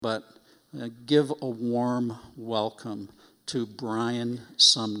But give a warm welcome to Brian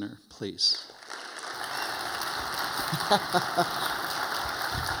Sumner, please.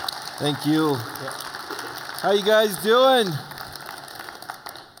 Thank you. How you guys doing?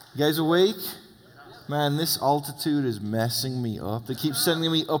 You guys awake? Man, this altitude is messing me up. They keep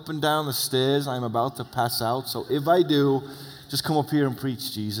sending me up and down the stairs. I'm about to pass out. So if I do, just come up here and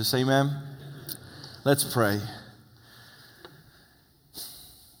preach Jesus. Amen? Let's pray.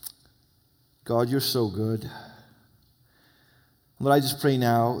 God, you're so good. Lord, I just pray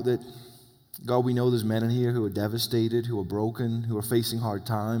now that, God, we know there's men in here who are devastated, who are broken, who are facing hard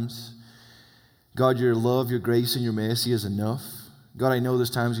times. God, your love, your grace, and your mercy is enough. God, I know there's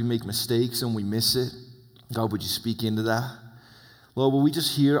times we make mistakes and we miss it. God, would you speak into that? Lord, will we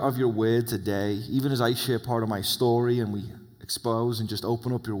just hear of your word today, even as I share part of my story and we expose and just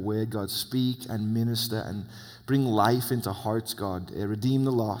open up your word, God, speak and minister and bring life into hearts, God. Redeem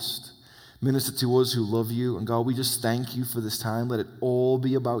the lost. Minister to us who love you. And God, we just thank you for this time. Let it all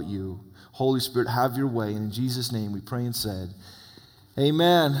be about you. Holy Spirit, have your way. And in Jesus' name we pray and said,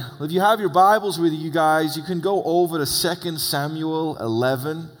 amen. Well, if you have your Bibles with you guys, you can go over to 2 Samuel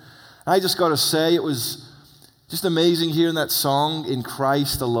 11. I just got to say, it was just amazing hearing that song, In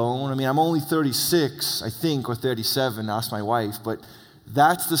Christ Alone. I mean, I'm only 36, I think, or 37, ask my wife, but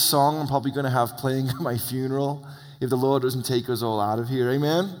that's the song I'm probably going to have playing at my funeral if the Lord doesn't take us all out of here.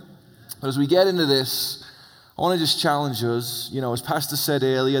 Amen? But as we get into this, I want to just challenge us. You know, as Pastor said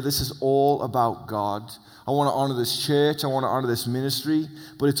earlier, this is all about God. I want to honor this church. I want to honor this ministry.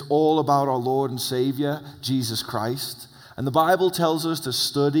 But it's all about our Lord and Savior, Jesus Christ. And the Bible tells us to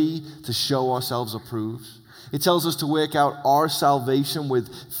study, to show ourselves approved. It tells us to work out our salvation with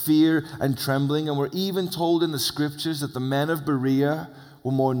fear and trembling. And we're even told in the scriptures that the men of Berea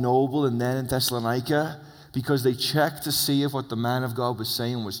were more noble than men in Thessalonica because they checked to see if what the man of God was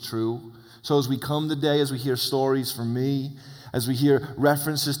saying was true. So as we come today, as we hear stories from me, as we hear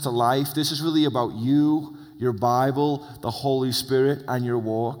references to life, this is really about you, your Bible, the Holy Spirit, and your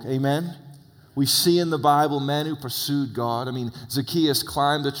walk. Amen? We see in the Bible men who pursued God. I mean, Zacchaeus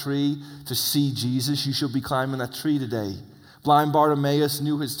climbed a tree to see Jesus. You should be climbing that tree today. Blind Bartimaeus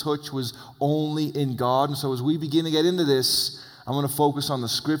knew his touch was only in God. And so as we begin to get into this, I'm going to focus on the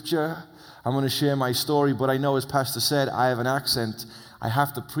scripture. I'm going to share my story. But I know, as Pastor said, I have an accent. I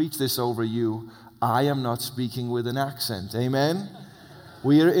have to preach this over you. I am not speaking with an accent. Amen?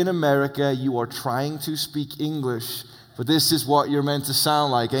 We are in America. You are trying to speak English, but this is what you're meant to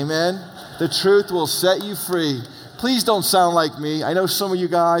sound like. Amen? The truth will set you free. Please don't sound like me. I know some of you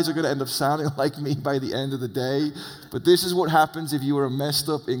guys are going to end up sounding like me by the end of the day, but this is what happens if you were a messed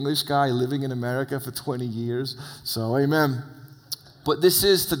up English guy living in America for 20 years. So, amen. But this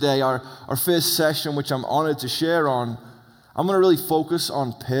is today our first session, which I'm honored to share on. I'm going to really focus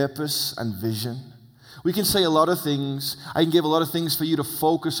on purpose and vision. We can say a lot of things. I can give a lot of things for you to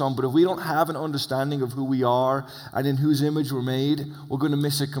focus on, but if we don't have an understanding of who we are and in whose image we're made, we're going to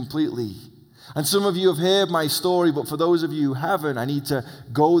miss it completely. And some of you have heard my story, but for those of you who haven't, I need to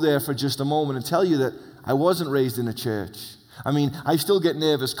go there for just a moment and tell you that I wasn't raised in a church. I mean, I still get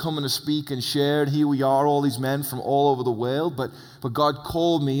nervous coming to speak and share, and here we are, all these men from all over the world, but God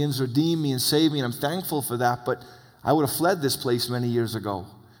called me and redeemed me and saved me, and I'm thankful for that, but I would have fled this place many years ago.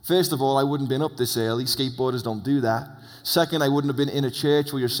 First of all, I wouldn't have been up this early. Skateboarders don't do that. Second, I wouldn't have been in a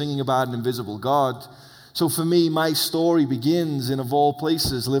church where you're singing about an invisible God. So for me, my story begins in, of all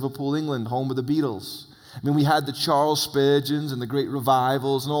places, Liverpool, England, home of the Beatles. I mean, we had the Charles Spurgeons and the great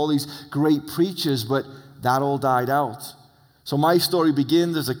revivals and all these great preachers, but that all died out. So my story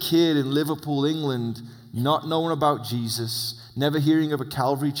begins as a kid in Liverpool, England, not knowing about Jesus, never hearing of a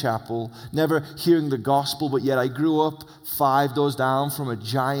Calvary chapel, never hearing the gospel, but yet I grew up 5 doors down from a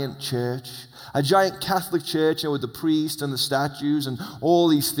giant church, a giant Catholic church, with the priest and the statues and all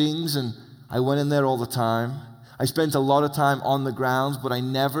these things, and I went in there all the time. I spent a lot of time on the grounds, but I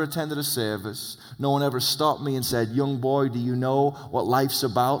never attended a service. No one ever stopped me and said, young boy, do you know what life's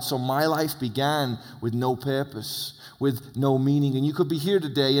about? So my life began with no purpose, with no meaning, and you could be here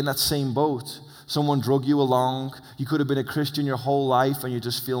today in that same boat. Someone drug you along. You could have been a Christian your whole life and you're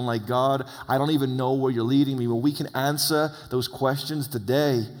just feeling like, God, I don't even know where you're leading me. Well, we can answer those questions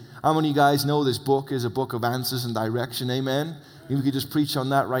today. How many of you guys know this book is a book of answers and direction? Amen? We could just preach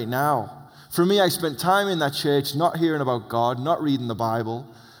on that right now. For me, I spent time in that church not hearing about God, not reading the Bible,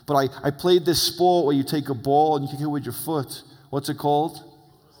 but I played this sport where you take a ball and you kick it with your foot. What's it called?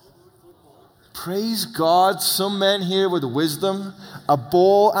 Praise God, some men here with wisdom. A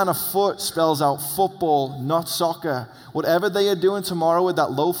ball and a foot spells out football, not soccer. Whatever they are doing tomorrow with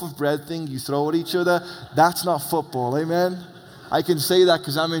that loaf of bread thing you throw at each other, that's not football, amen? I can say that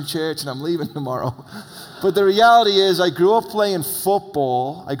because I'm in church and I'm leaving tomorrow. But the reality is I grew up playing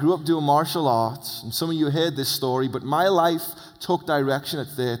football. I grew up doing martial arts. And some of you heard this story, but my life took direction at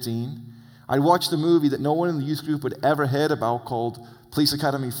 13. I watched a movie that no one in the youth group had ever heard about called Police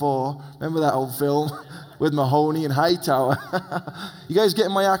Academy 4. Remember that old film with Mahoney and Hightower? You guys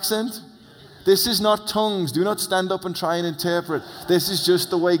getting my accent? This is not tongues. Do not stand up and try and interpret. This is just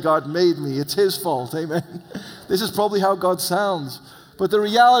the way God made me. It's his fault. Amen. This is probably how God sounds. But the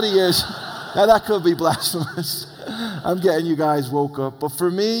reality is, now that could be blasphemous. I'm getting you guys woke up. But for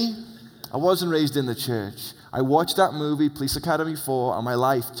me, I wasn't raised in the church. I watched that movie, Police Academy 4, and my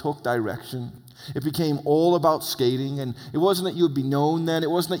life took direction. It became all about skating, and it wasn't that you would be known then. It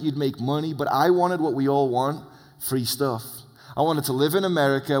wasn't that you'd make money, but I wanted what we all want, free stuff. I wanted to live in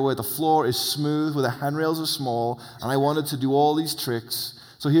America where the floor is smooth, where the handrails are small, and I wanted to do all these tricks.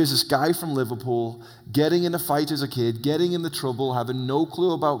 So here's this guy from Liverpool getting in a fight as a kid, getting into trouble, having no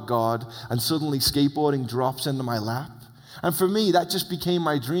clue about God, and suddenly skateboarding drops into my lap. And for me, that just became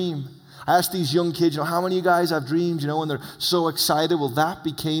my dream. I asked these young kids, how many of you guys have dreams, and they're so excited. Well, that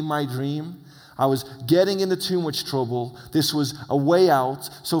became my dream. I was getting into too much trouble. This was a way out.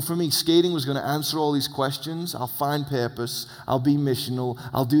 So for me, skating was going to answer all these questions. I'll find purpose. I'll be missional.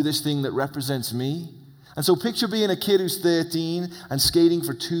 I'll do this thing that represents me. And so picture being a kid who's 13 and skating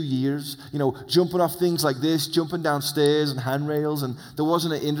for 2 years, jumping off things like this, jumping down stairs and handrails, and there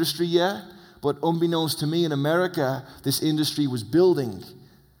wasn't an industry yet. But unbeknownst to me in America, this industry was building.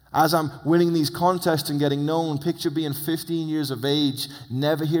 As I'm winning these contests and getting known, picture being 15 years of age,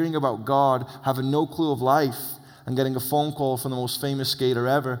 never hearing about God, having no clue of life, and getting a phone call from the most famous skater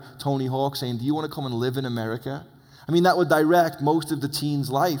ever, Tony Hawk, saying, do you want to come and live in America? I mean, that would direct most of the teen's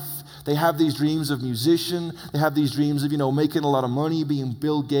life. They have these dreams of musician. They have these dreams of, making a lot of money, being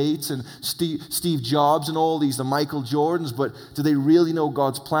Bill Gates and Steve Jobs and all these, the Michael Jordans. But do they really know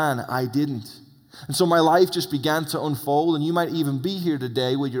God's plan? I didn't. And so my life just began to unfold, and you might even be here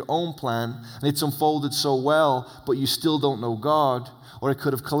today with your own plan, and it's unfolded so well, but you still don't know God, or it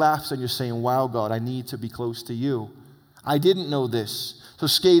could have collapsed, and you're saying, wow, God, I need to be close to you. I didn't know this. So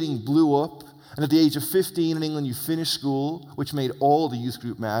skating blew up, and at the age of 15 in England, you finished school, which made all the youth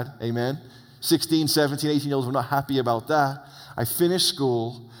group mad, amen? 16, 17, 18-year-olds were not happy about that. I finished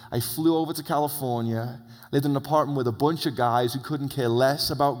school, I flew over to California, lived in an apartment with a bunch of guys who couldn't care less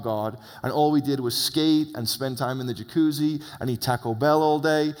about God, and all we did was skate and spend time in the jacuzzi and eat Taco Bell all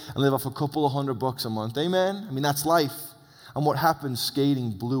day and live off a couple of $100 a month. Amen? I mean, that's life. And what happened?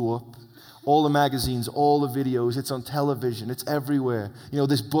 Skating blew up. All the magazines, all the videos, it's on television, it's everywhere.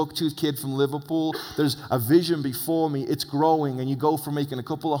 This Booktooth kid from Liverpool, there's a vision before me, it's growing, and you go from making a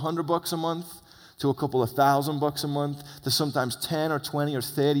couple of $100 a month to a couple of $1,000 a month to sometimes $10 or $20 or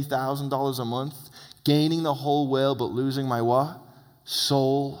 $30,000 a month. Gaining the whole world, but losing my what?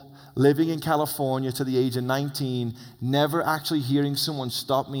 Soul. Living in California to the age of 19, never actually hearing someone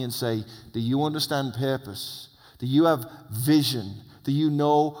stop me and say, do you understand purpose? Do you have vision? Do you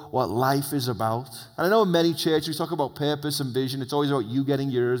know what life is about? And I know in many churches we talk about purpose and vision. It's always about you getting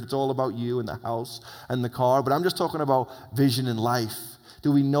yours. It's all about you and the house and the car. But I'm just talking about vision in life.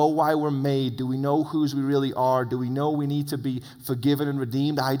 Do we know why we're made? Do we know whose we really are? Do we know we need to be forgiven and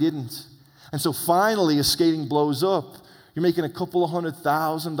redeemed? I didn't. And so finally, as skating blows up, you're making a couple of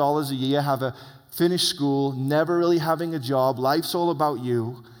 $100,000 a year, have a finished school, never really having a job, life's all about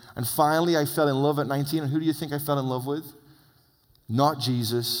you. And finally, I fell in love at 19. And who do you think I fell in love with? Not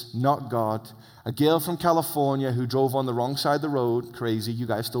Jesus, not God. A girl from California who drove on the wrong side of the road. Crazy, you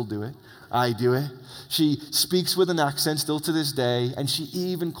guys still do it. I do it. She speaks with an accent still to this day, and she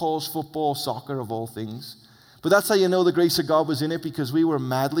even calls football soccer of all things. But that's how you know the grace of God was in it, because we were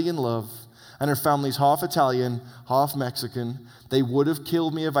madly in love. And her family's half Italian, half Mexican. They would have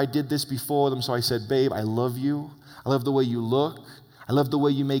killed me if I did this before them. So I said, babe, I love you. I love the way you look. I love the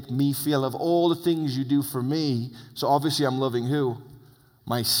way you make me feel. I love all the things you do for me. So obviously I'm loving who?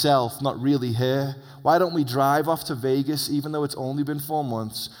 Myself, not really her. Why don't we drive off to Vegas, even though it's only been 4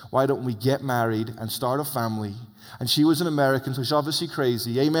 months? Why don't we get married and start a family? And she was an American, so she's obviously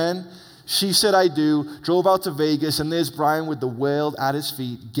crazy. Amen? She said, I do, drove out to Vegas, and there's Brian with the world at his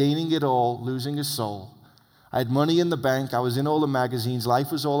feet, gaining it all, losing his soul. I had money in the bank. I was in all the magazines.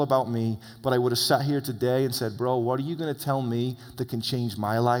 Life was all about me. But I would have sat here today and said, bro, what are you going to tell me that can change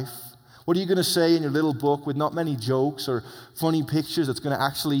my life? What are you going to say in your little book with not many jokes or funny pictures that's going to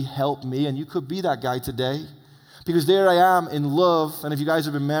actually help me? And you could be that guy today. Because there I am in love. And if you guys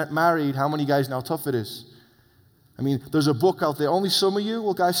have been married, how many guys know how tough it is? I mean, there's a book out there. Only some of you?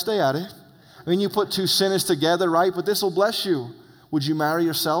 Well, guys, stay at it. I mean, you put two sinners together, right? But this will bless you. Would you marry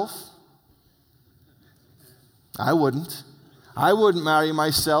yourself? I wouldn't. I wouldn't marry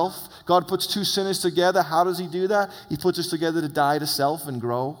myself. God puts two sinners together. How does he do that? He puts us together to die to self and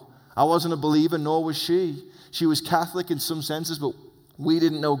grow. I wasn't a believer, nor was she. She was Catholic in some senses, but we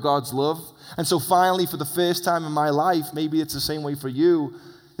didn't know God's love. And so finally, for the first time in my life, maybe it's the same way for you,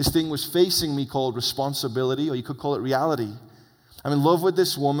 this thing was facing me called responsibility, or you could call it reality. I'm in love with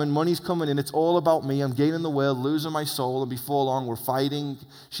this woman. Money's coming in. It's all about me. I'm gaining the world, losing my soul. And before long, we're fighting.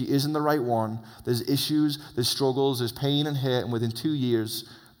 She isn't the right one. There's issues, there's struggles, there's pain and hurt. And within 2 years,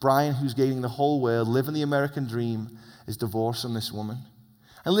 Brian, who's gaining the whole world, living the American dream, is divorcing this woman.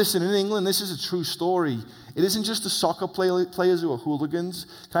 And listen, in England, this is a true story. It isn't just the soccer players who are hooligans.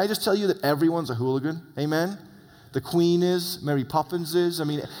 Can I just tell you that everyone's a hooligan? Amen? The Queen is. Mary Poppins is. I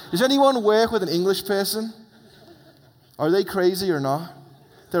mean, does anyone work with an English person? Are they crazy or not?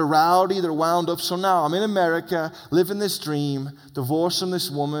 They're rowdy, they're wound up. So now I'm in America, living this dream, divorcing this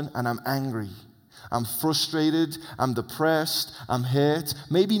woman, and I'm angry. I'm frustrated, I'm depressed, I'm hurt.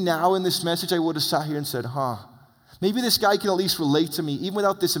 Maybe now in this message I would have sat here and said, maybe this guy can at least relate to me, even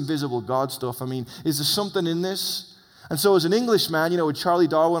without this invisible God stuff. I mean, is there something in this? And so as an Englishman, with Charlie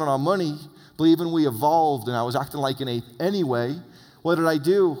Darwin on our money, believing we evolved, and I was acting like an ape anyway, what did I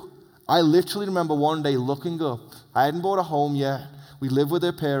do? I literally remember one day looking up. I hadn't bought a home yet. We lived with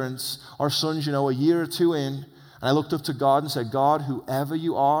their parents. Our son's, a year or two in. And I looked up to God and said, God, whoever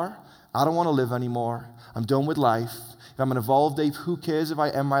you are, I don't want to live anymore. I'm done with life. If I'm an evolved ape, who cares if I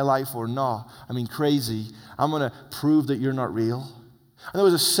end my life or not? I mean, crazy. I'm going to prove that you're not real. And there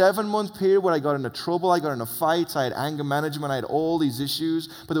was a 7-month period where I got into trouble. I got into fights. I had anger management. I had all these issues.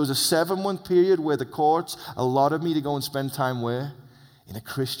 But there was a 7-month period where the courts allotted me to go and spend time where? In a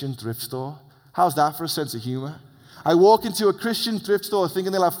Christian thrift store. How's that for a sense of humor? I walk into a Christian thrift store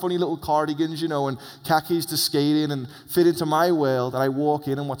thinking they'll have funny little cardigans, and khakis to skate in and fit into my world. And I walk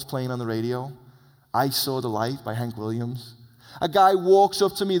in and what's playing on the radio? I Saw the Light by Hank Williams. A guy walks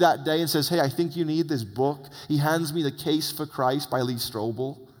up to me that day and says, hey, I think you need this book. He hands me The Case for Christ by Lee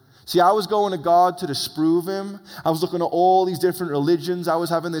Strobel. See, I was going to God to disprove him. I was looking at all these different religions. I was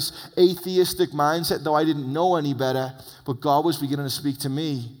having this atheistic mindset, though I didn't know any better. But God was beginning to speak to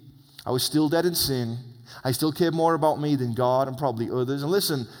me. I was still dead in sin. I still cared more about me than God and probably others. And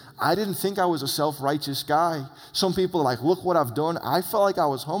listen, I didn't think I was a self-righteous guy. Some people are like, look what I've done. I felt like I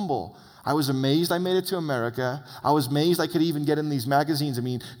was humble. I was amazed I made it to America. I was amazed I could even get in these magazines. I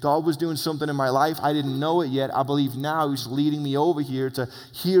mean, God was doing something in my life. I didn't know it yet. I believe now He's leading me over here to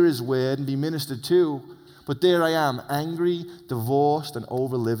hear His word and be ministered to. But there I am, angry, divorced, and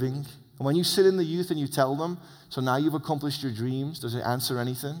over living. And when you sit in the youth and you tell them, so now you've accomplished your dreams, does it answer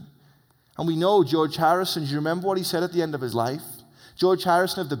anything? And we know George Harrison, do you remember what he said at the end of his life? George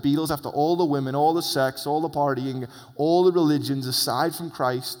Harrison of the Beatles, after all the women, all the sex, all the partying, all the religions aside from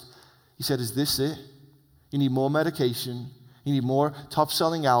Christ, he said, is this it? You need more medication. You need more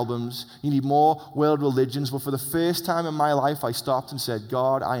top-selling albums. You need more world religions. But for the first time in my life, I stopped and said,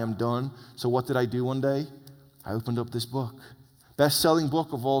 God, I am done. So what did I do one day? I opened up this book. Best-selling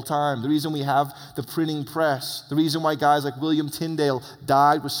book of all time. The reason we have the printing press, the reason why guys like William Tyndale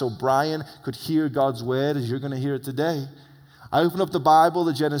died was so Brian could hear God's word as you're going to hear it today. I opened up the Bible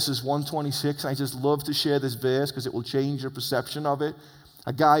to Genesis 1:26, and I just love to share this verse because it will change your perception of it.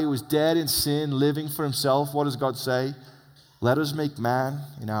 A guy who was dead in sin, living for himself. What does God say? Let us make man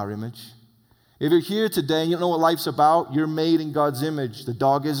in our image. If you're here today and you don't know what life's about, you're made in God's image. The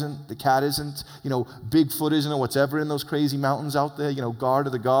dog isn't, the cat isn't, Bigfoot isn't, or whatever in those crazy mountains out there, God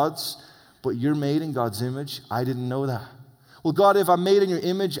of the gods. But you're made in God's image. I didn't know that. Well, God, if I'm made in your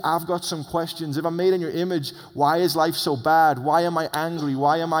image, I've got some questions. If I'm made in your image, why is life so bad? Why am I angry?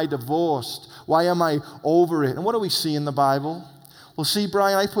 Why am I divorced? Why am I over it? And what do we see in the Bible? Well, see,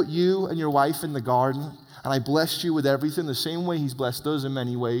 Brian, I put you and your wife in the garden. And I blessed you with everything the same way He's blessed us in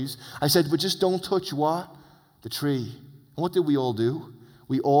many ways. I said, but just don't touch what? The tree. And what did we all do?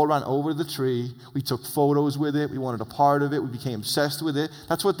 We all ran over the tree. We took photos with it. We wanted a part of it. We became obsessed with it.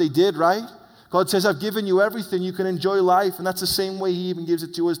 That's what they did, right? God says, I've given you everything. You can enjoy life. And that's the same way He even gives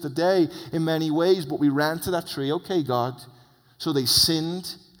it to us today in many ways. But we ran to that tree. Okay, God. So they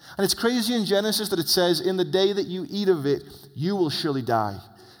sinned. And it's crazy in Genesis that it says, in the day that you eat of it, you will surely die.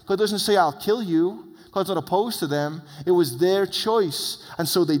 God doesn't say, I'll kill you. God's not opposed to them. It was their choice. And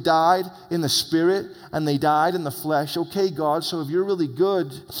so they died in the spirit and they died in the flesh. Okay, God, so if you're really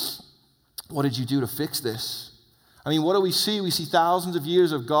good, what did you do to fix this? I mean, what do we see? We see thousands of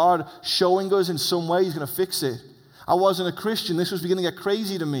years of God showing us in some way He's going to fix it. I wasn't a Christian. This was beginning to get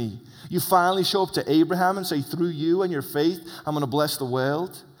crazy to me. You finally show up to Abraham and say, through you and your faith, I'm going to bless the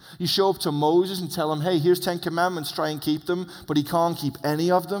world. You show up to Moses and tell him, hey, here's 10 commandments, try and keep them, but he can't keep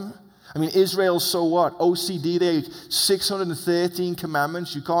any of them. I mean, Israel's so what? OCD, they have 613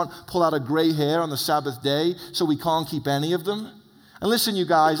 commandments. You can't pull out a gray hair on the Sabbath day, so we can't keep any of them. And listen, you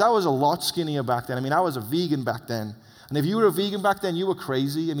guys, I was a lot skinnier back then. I mean, I was a vegan back then. And if you were a vegan back then, you were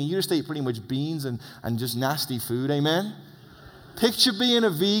crazy. I mean, you just ate pretty much beans and just nasty food, amen? Picture being a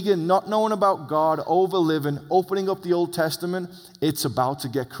vegan, not knowing about God, over-living, opening up the Old Testament. It's about to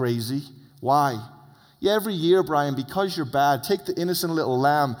get crazy. Why? Yeah, every year, Brian, because you're bad, take the innocent little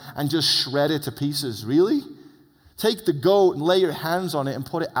lamb and just shred it to pieces. Really? Take the goat and lay your hands on it and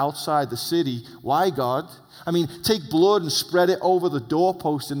put it outside the city. Why, God? I mean, take blood and spread it over the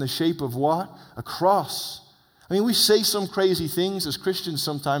doorpost in the shape of what? A cross. I mean, we say some crazy things as Christians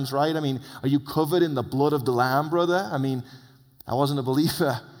sometimes, right? I mean, are you covered in the blood of the lamb, brother? I mean, I wasn't a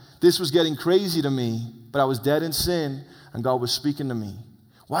believer. This was getting crazy to me, but I was dead in sin, and God was speaking to me.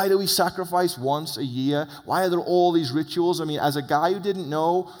 Why do we sacrifice once a year? Why are there all these rituals? I mean, as a guy who didn't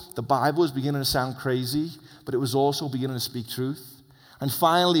know, the Bible was beginning to sound crazy, but it was also beginning to speak truth. And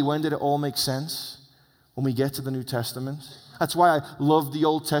finally, when did it all make sense? When we get to the New Testament. That's why I love the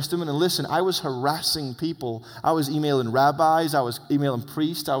Old Testament. And listen, I was harassing people. I was emailing rabbis. I was emailing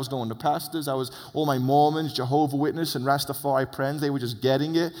priests. I was going to pastors. All my Mormons, Jehovah's Witness, and Rastafari friends. They were just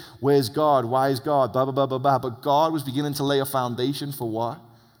getting it. Where's God? Why is God? Blah, blah, blah, blah, blah. But God was beginning to lay a foundation for what?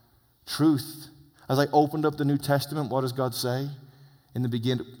 Truth. As I opened up the New Testament, what does God say? In the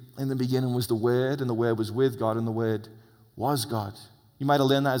beginning was the Word, and the Word was with God, and the Word was God. You might have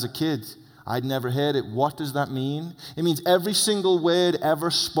learned that as a kid. I'd never heard it. What does that mean? It means every single word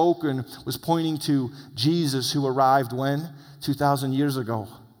ever spoken was pointing to Jesus, who arrived when? 2,000 years ago.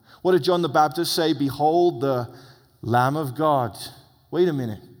 What did John the Baptist say? Behold the Lamb of God. Wait a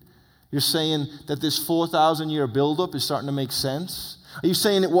minute. You're saying that this 4,000-year buildup is starting to make sense? Are you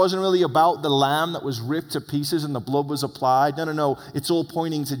saying it wasn't really about the lamb that was ripped to pieces and the blood was applied? No. It's all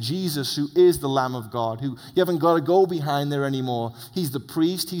pointing to Jesus, who is the Lamb of God, who you haven't got to go behind there anymore. He's the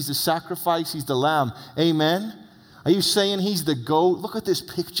priest. He's the sacrifice. He's the lamb. Amen? Are you saying he's the goat? Look at this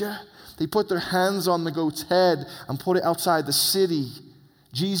picture. They put their hands on the goat's head and put it outside the city.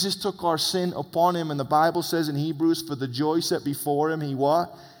 Jesus took our sin upon him, and the Bible says in Hebrews, for the joy set before him, he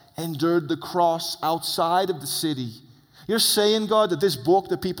what? Endured the cross outside of the city. You're saying, God, that this book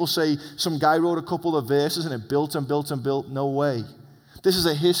that people say some guy wrote a couple of verses and it built and built and built? No way. This is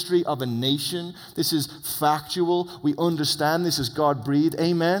a history of a nation. This is factual. We understand this is God-breathed.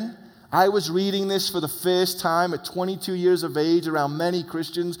 Amen? I was reading this for the first time at 22 years of age around many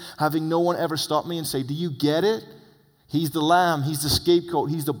Christians, having no one ever stop me and say, do you get it? He's the lamb. He's the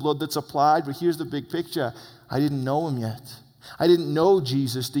scapegoat. He's the blood that's applied. But here's the big picture. I didn't know him yet. I didn't know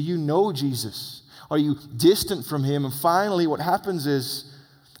Jesus. Do you know Jesus? Are you distant from him? And finally, what happens is,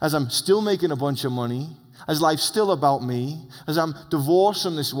 as I'm still making a bunch of money, as life's still about me, as I'm divorced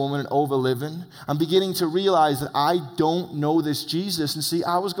from this woman and over-living, I'm beginning to realize that I don't know this Jesus. And see,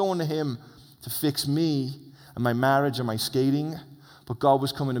 I was going to him to fix me and my marriage and my skating, but God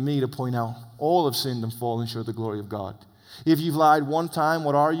was coming to me to point out all have sinned and fallen short of the glory of God. If you've lied one time,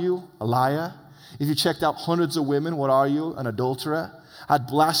 what are you? A liar. If you checked out hundreds of women, what are you? An adulterer. I'd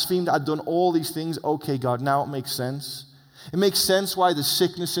blasphemed, I'd done all these things. Okay, God, now it makes sense. It makes sense why there's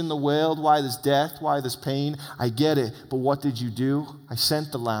sickness in the world, why there's death, why there's pain. I get it. But what did you do? I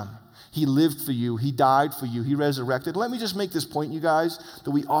sent the Lamb. He lived for you. He died for you. He resurrected. Let me just make this point, you guys,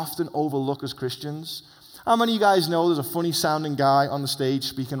 that we often overlook as Christians. How many of you guys know there's a funny-sounding guy on the stage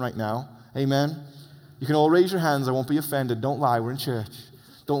speaking right now? Amen? You can all raise your hands. I won't be offended. Don't lie. We're in church.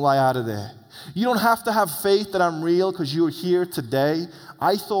 Don't lie out of there. You don't have to have faith that I'm real because you're here today.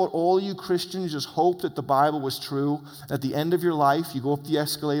 I thought all you Christians just hoped that the Bible was true. At the end of your life, you go up the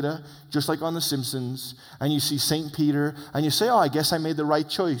escalator, just like on The Simpsons, and you see St. Peter, and you say, oh, I guess I made the right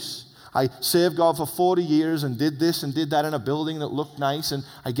choice. I served God for 40 years and did this and did that in a building that looked nice, and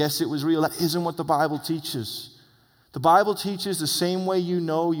I guess it was real. That isn't what the Bible teaches. The Bible teaches the same way you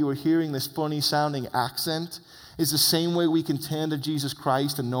know you are hearing this funny-sounding accent is the same way we can turn to Jesus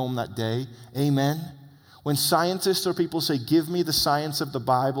Christ and know him that day. Amen? When scientists or people say, give me the science of the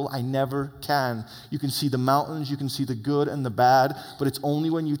Bible, I never can. You can see the mountains, you can see the good and the bad, but it's only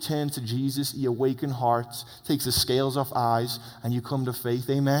when you turn to Jesus, he awakens hearts, takes the scales off eyes, and you come to faith.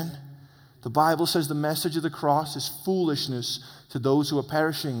 Amen? The Bible says the message of the cross is foolishness to those who are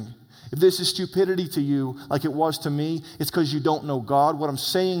perishing. If this is stupidity to you, like it was to me, it's because you don't know God. What I'm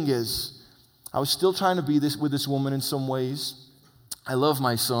saying is, I was still trying to be this with this woman in some ways. I love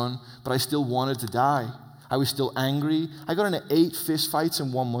my son, but I still wanted to die. I was still angry. I got into 8 fist fights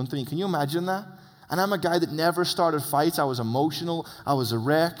in 1 month. I mean, can you imagine that? And I'm a guy that never started fights. I was emotional. I was a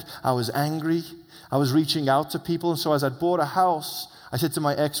wreck. I was angry. I was reaching out to people. And so as I bought a house, I said to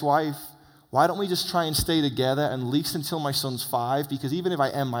my ex-wife, why don't we just try and stay together at least until my son's 5? Because even if I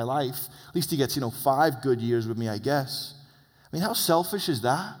end my life, at least he gets, 5 good years with me, I guess. I mean, how selfish is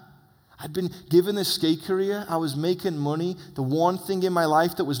that? I'd been given this skate career. I was making money. The one thing in my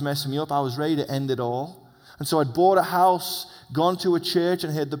life that was messing me up, I was ready to end it all. And so I'd bought a house, gone to a church,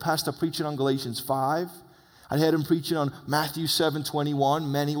 and heard the pastor preaching on Galatians 5. I'd heard him preaching on Matthew 7:21,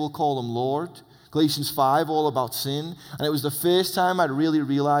 many will call him Lord. Galatians 5, all about sin. And it was the first time I'd really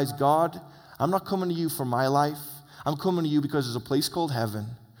realized, God, I'm not coming to you for my life. I'm coming to you because there's a place called heaven.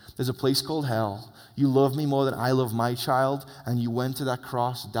 There's a place called hell. You love me more than I love my child, and you went to that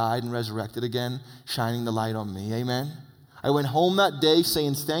cross, died, and resurrected again, shining the light on me. Amen? I went home that day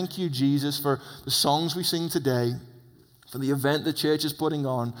saying, thank you, Jesus, for the songs we sing today, for the event the church is putting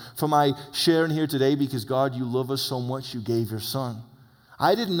on, for my sharing here today, because, God, you love us so much, you gave your son.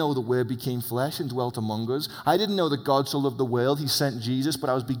 I didn't know the Word became flesh and dwelt among us. I didn't know that God so loved the world, he sent Jesus, but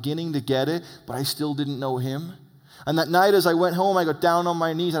I was beginning to get it, but I still didn't know him. And that night as I went home, I got down on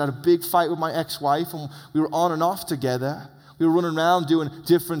my knees. I had a big fight with my ex-wife, and we were on and off together. We were running around doing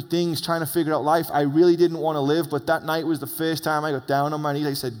different things, trying to figure out life. I really didn't want to live, but that night was the first time I got down on my knees.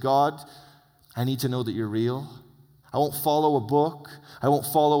 I said, God, I need to know that you're real. I won't follow a book. I won't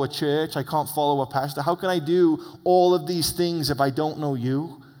follow a church. I can't follow a pastor. How can I do all of these things if I don't know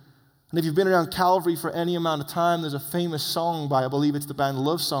you? And if you've been around Calvary for any amount of time, there's a famous song by, I believe it's the band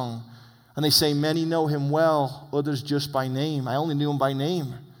Love Song. And they say, many know him well, others just by name. I only knew him by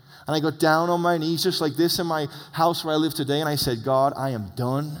name. And I got down on my knees just like this in my house where I live today. And I said, God, I am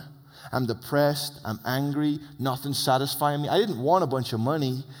done. I'm depressed. I'm angry. Nothing's satisfying me. I didn't want a bunch of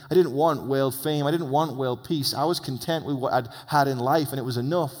money. I didn't want world fame. I didn't want world peace. I was content with what I'd had in life, and it was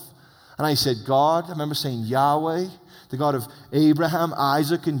enough. And I said, God, I remember saying, Yahweh, the God of Abraham,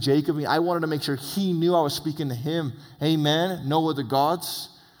 Isaac, and Jacob. I wanted to make sure he knew I was speaking to him. Amen. No other gods.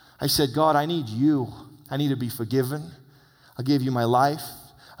 I said, God, I need you. I need to be forgiven. I'll give you my life.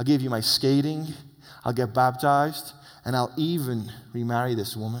 I'll give you my skating. I'll get baptized. And I'll even remarry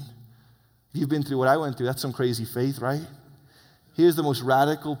this woman. If you've been through what I went through, that's some crazy faith, right? Here's the most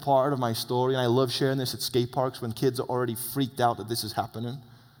radical part of my story, and I love sharing this at skate parks when kids are already freaked out that this is happening.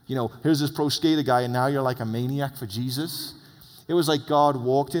 Here's this pro skater guy, and now you're like a maniac for Jesus. It was like God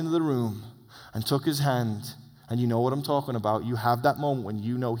walked into the room and took his hand, and you know what I'm talking about. You have that moment when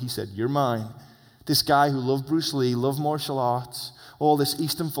you know he said, you're mine. This guy who loved Bruce Lee, loved martial arts, all this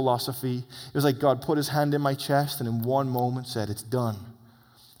Eastern philosophy. It was like God put his hand in my chest and in one moment said, it's done.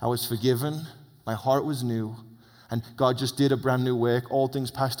 I was forgiven. My heart was new. And God just did a brand new work. All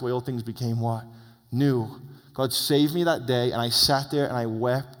things passed away. All things became what? New. God saved me that day, and I sat there and I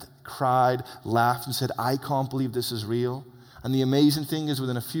wept, cried, laughed, and said, I can't believe this is real. And the amazing thing is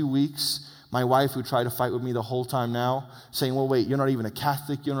within a few weeks, my wife, who tried to fight with me the whole time now, saying, well, wait, you're not even a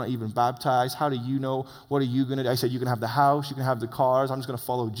Catholic. You're not even baptized. How do you know? What are you going to do? I said, you can have the house. You can have the cars. I'm just going to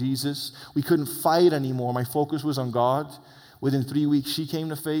follow Jesus. We couldn't fight anymore. My focus was on God. Within 3 weeks, she came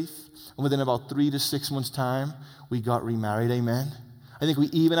to faith. And within about 3 to 6 months' time, we got remarried. Amen. I think we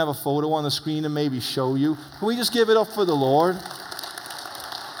even have a photo on the screen to maybe show you. Can we just give it up for the Lord?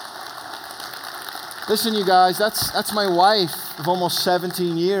 Listen, you guys, that's my wife of almost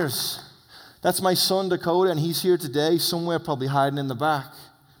 17 years. That's my son, Dakota, and he's here today, somewhere probably hiding in the back.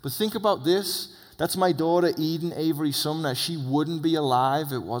 But think about this. That's my daughter, Eden Avery Sumner. She wouldn't be alive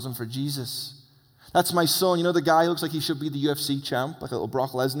if it wasn't for Jesus. That's my son. The guy who looks like he should be the UFC champ, like a little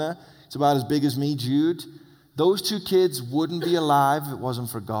Brock Lesnar. It's about as big as me, Jude. Those 2 kids wouldn't be alive if it wasn't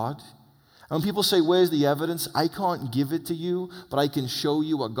for God. And when people say, where's the evidence? I can't give it to you, but I can show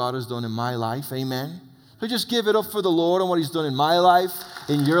you what God has done in my life. Amen. So just give it up for the Lord and what he's done in my life,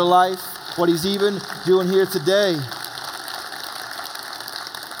 in your life, what he's even doing here today.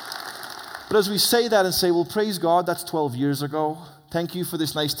 But as we say that and say, well, praise God, that's 12 years ago. Thank you for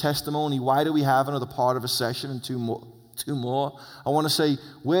this nice testimony. Why do we have another part of a session and two more? I want to say,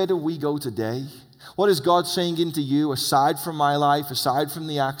 where do we go today? What is God saying into you, aside from my life, aside from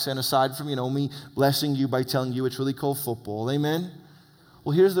the accent, aside from, me blessing you by telling you it's really called football? Amen?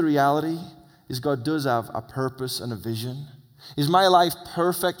 Well, here's the reality, is God does have a purpose and a vision. Is my life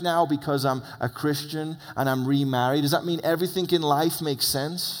perfect now because I'm a Christian and I'm remarried? Does that mean everything in life makes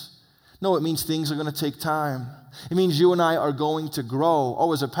sense? No, it means things are going to take time. It means you and I are going to grow.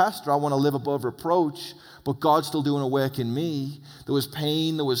 Oh, as a pastor, I want to live above reproach, but God's still doing a work in me. There was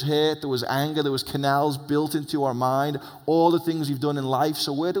pain, there was hurt, there was anger, there was canals built into our mind, all the things we've done in life.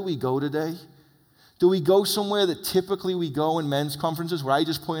 So where do we go today? Do we go somewhere that typically we go in men's conferences where I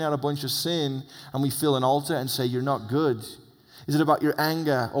just point out a bunch of sin and we fill an altar and say, you're not good? Is it about your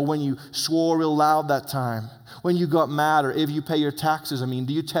anger, or when you swore real loud that time? When you got mad, or if you pay your taxes?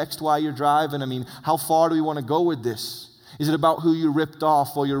 Do you text while you're driving? How far do we want to go with this? Is it about who you ripped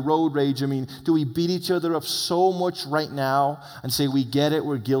off or your road rage? Do we beat each other up so much right now and say we get it,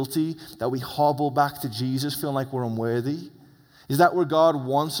 we're guilty, that we hobble back to Jesus feeling like we're unworthy? Is that where God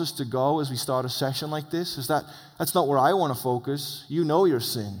wants us to go as we start a session like this? That's not where I want to focus. You know your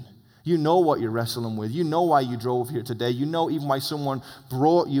sin. You know what you're wrestling with. You know why you drove here today. You know even why someone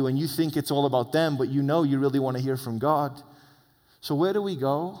brought you, and you think it's all about them, but you know you really want to hear from God. So where do we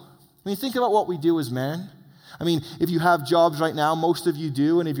go? Think about what we do as men. If you have jobs right now, most of you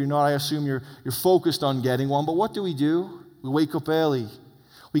do, and if you're not, I assume you're focused on getting one. But what do? We wake up early.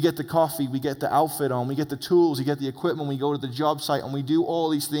 We get the coffee, we get the outfit on, we get the tools, we get the equipment, we go to the job site, and we do all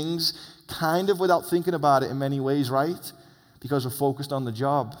these things kind of without thinking about it in many ways, right? Because we're focused on the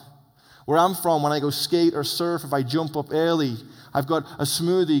job. Where I'm from, when I go skate or surf, if I jump up early, I've got a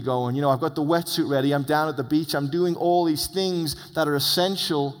smoothie going. I've got the wetsuit ready. I'm down at the beach. I'm doing all these things that are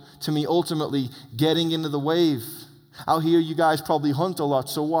essential to me ultimately getting into the wave. Out here, you guys probably hunt a lot,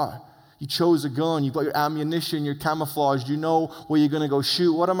 so what? You chose a gun, you've got your ammunition, you're camouflaged, you know where you're going to go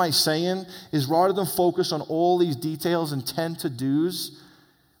shoot. What am I saying is rather than focus on all these details and 10 to-dos,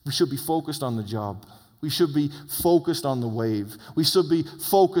 we should be focused on the job. We should be focused on the wave. We should be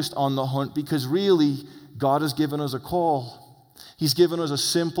focused on the hunt, because really, God has given us a call. He's given us a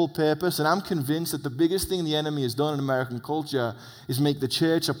simple purpose, and I'm convinced that the biggest thing the enemy has done in American culture is make the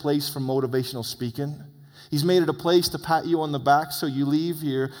church a place for motivational speaking. He's made it a place to pat you on the back so you leave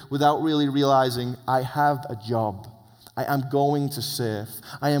here without really realizing, I have a job. I am going to serve.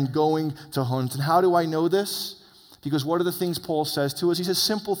 I am going to hunt. And how do I know this? Because what are the things Paul says to us? He says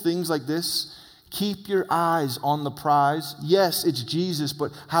simple things like this. Keep your eyes on the prize. Yes, it's Jesus,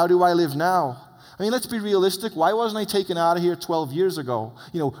 but how do I live now? Let's be realistic. Why wasn't I taken out of here 12 years ago?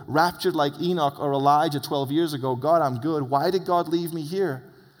 Raptured like Enoch or Elijah 12 years ago. God, I'm good. Why did God leave me here?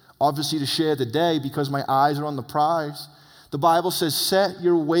 Obviously to share the day, because my eyes are on the prize. The Bible says, set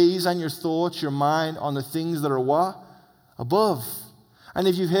your ways and your thoughts, your mind on the things that are what? Above. And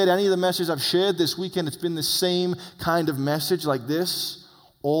if you've heard any of the messages I've shared this weekend, it's been the same kind of message like this.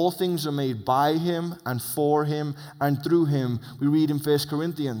 All things are made by him and for him and through him. We read in 1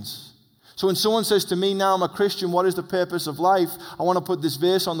 Corinthians. So when someone says to me, now I'm a Christian, what is the purpose of life? I want to put this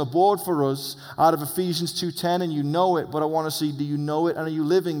verse on the board for us out of Ephesians 2:10, and you know it, but I want to see, do you know it and are you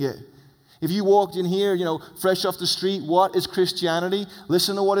living it? If you walked in here, fresh off the street, what is Christianity?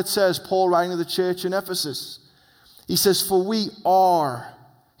 Listen to what it says, Paul writing to the church in Ephesus. He says, for we are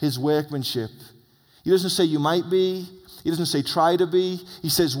his workmanship. He doesn't say you might be. He doesn't say try to be. He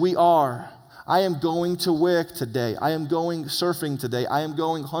says we are. I am going to work today. I am going surfing today. I am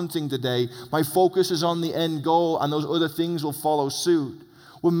going hunting today. My focus is on the end goal, and those other things will follow suit.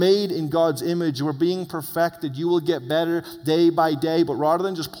 We're made in God's image. We're being perfected. You will get better day by day. But rather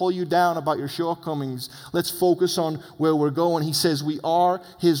than just pull you down about your shortcomings, let's focus on where we're going. He says we are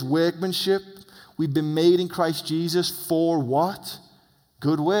his workmanship. We've been made in Christ Jesus for what?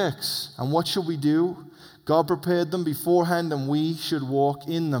 Good works. And what should we do? God prepared them beforehand, and we should walk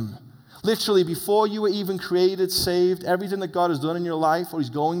in them. Literally, before you were even created, saved, everything that God has done in your life or he's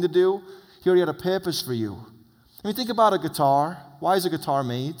going to do, he already had a purpose for you. Think about a guitar. Why is a guitar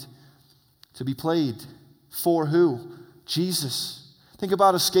made? To be played. For who? Jesus. Think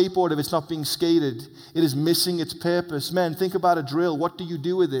about a skateboard. If it's not being skated, it is missing its purpose. Men, think about a drill. What do you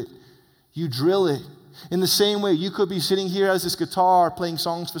do with it? You drill it. In the same way, you could be sitting here as this guitar playing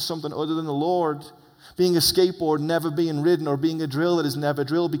songs for something other than the Lord. Being a skateboard, never being ridden, or being a drill that is never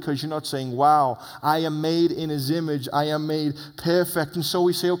drilled, because you're not saying, wow, I am made in his image. I am made perfect. And so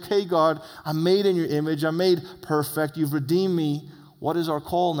we say, okay, God, I'm made in your image. I'm made perfect. You've redeemed me. What is our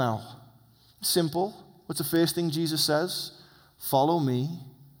call now? Simple. What's the first thing Jesus says? Follow me,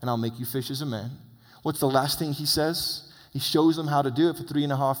 and I'll make you fishers of men. What's the last thing he says? He shows them how to do it for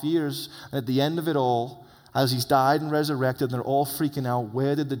 3.5 years. And at the end of it all, as he's died and resurrected, and they're all freaking out.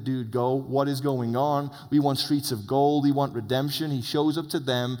 Where did the dude go? What is going on? We want streets of gold. We want redemption. He shows up to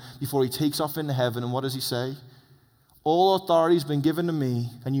them before he takes off into heaven. And what does he say? All authority has been given to me.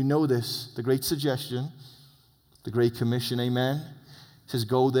 And you know this, the great suggestion, the great commission, amen? It says,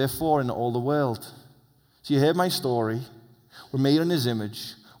 go therefore into all the world. So you heard my story. We're made in his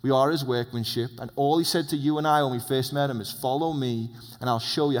image. We are his workmanship. And all he said to you and I when we first met him is, follow me, and I'll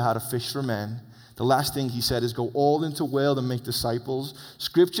show you how to fish for men. The last thing he said is go all into the world and make disciples.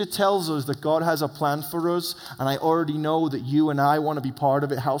 Scripture tells us that God has a plan for us, and I already know that you and I want to be part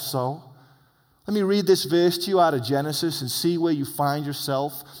of it. How so? Let me read this verse to you out of Genesis and see where you find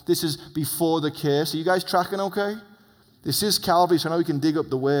yourself. This is before the curse. Are you guys tracking okay? This is Calvary, so now we can dig up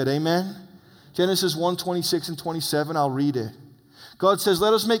the word. Amen? Genesis 1:26 and 27, I'll read it. God says,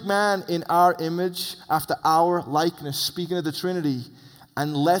 let us make man in our image, after our likeness, speaking of the Trinity,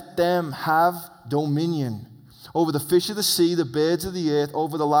 and let them have dominion over the fish of the sea, the birds of the earth,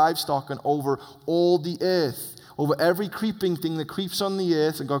 over the livestock, and over all the earth, over every creeping thing that creeps on the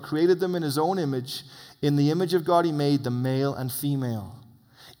earth. And God created them in his own image. In the image of God he made them, male and female.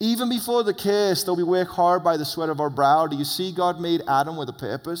 Even before the curse, though we work hard by the sweat of our brow, do you see God made Adam with a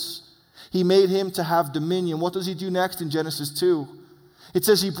purpose? He made him to have dominion. What does he do next in Genesis 2? It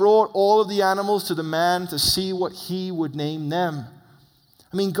says he brought all of the animals to the man to see what he would name them.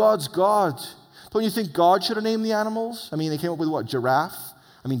 I mean, God's God. Don't you think God should have named the animals? I mean, they came up with what? Giraffe?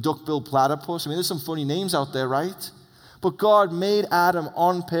 I mean, duck-billed platypus? I mean, there's some funny names out there, right? But God made Adam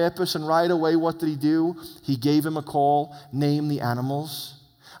on purpose, and right away, what did he do? He gave him a call, name the animals.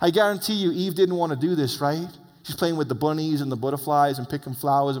 I guarantee you, Eve didn't want to do this, right? She's playing with the bunnies and the butterflies and picking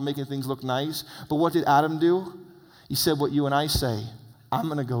flowers and making things look nice. But what did Adam do? He said what you and I say. I'm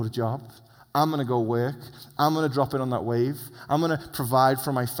going to go to job. I'm going to go work. I'm going to drop in on that wave. I'm going to provide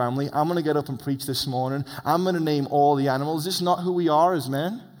for my family. I'm going to get up and preach this morning. I'm going to name all the animals. This is not who we are as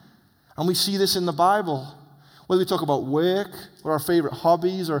men. And we see this in the Bible. Whether we talk about work or our favorite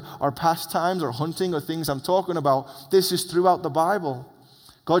hobbies or our pastimes or hunting or things I'm talking about, this is throughout the Bible.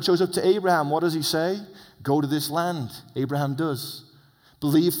 God shows up to Abraham. What does he say? Go to this land. Abraham does.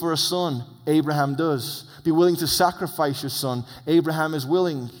 Believe for a son. Abraham does. Be willing to sacrifice your son. Abraham is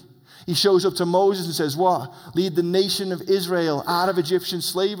willing. He shows up to Moses and says, what? Lead the nation of Israel out of Egyptian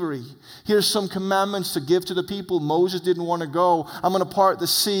slavery. Here's some commandments to give to the people. Moses didn't want to go. I'm going to part the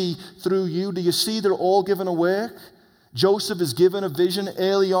sea through you. Do you see they're all given a work? Joseph is given a vision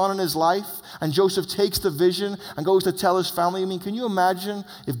early on in his life, and Joseph takes the vision and goes to tell his family. I mean, can you imagine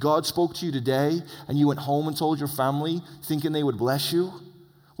if God spoke to you today and you went home and told your family thinking they would bless you?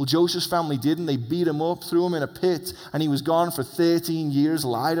 Well, Joseph's family didn't. They beat him up, threw him in a pit, and he was gone for 13 years,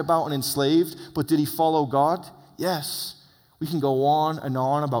 lied about and enslaved. But did he follow God? Yes. We can go on and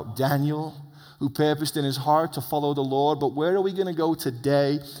on about Daniel, who purposed in his heart to follow the Lord. But where are we going to go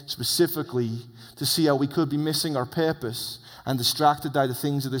today specifically to see how we could be missing our purpose and distracted by the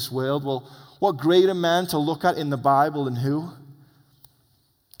things of this world? Well, what greater man to look at in the Bible than who?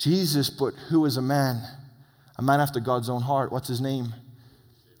 Jesus, but who is a man? A man after God's own heart. What's his name?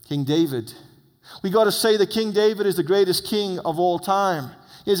 King David. We got to say that King David is the greatest king of all time.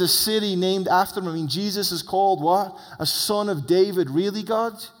 He has a city named after him. I mean, Jesus is called what? A son of David. Really,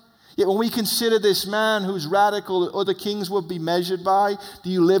 God? Yet when we consider this man who's radical that other kings would be measured by, do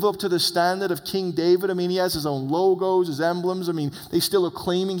you live up to the standard of King David? I mean, he has his own logos, his emblems. I mean, they still are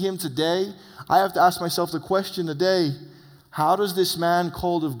claiming him today. I have to ask myself the question today, how does this man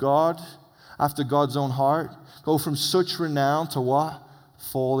called of God, after God's own heart, go from such renown to what?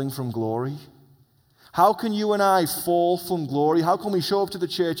 Falling from glory? How can you and I fall from glory? How can we show up to the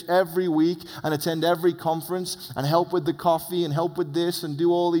church every week and attend every conference and help with the coffee and help with this and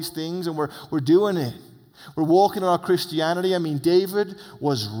do all these things, and we're doing it? We're walking in our Christianity. I mean, David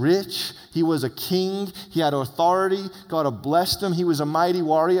was rich. He was a king. He had authority. God had blessed him. He was a mighty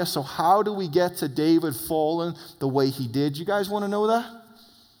warrior. So how do we get to David falling the way he did? You guys want to know that?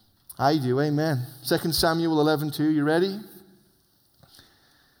 I do. Amen. 2 Samuel 11:2. You ready?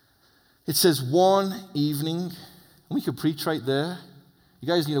 It says one evening, and we could preach right there. You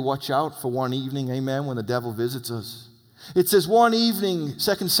guys need to watch out for one evening, amen, when the devil visits us. It says one evening,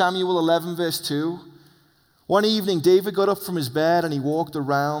 2 Samuel 11, verse 2. One evening, David got up from his bed and he walked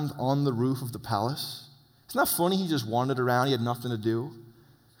around on the roof of the palace. Isn't that funny? He just wandered around. He had nothing to do.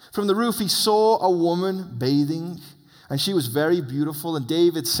 From the roof, he saw a woman bathing, and she was very beautiful, and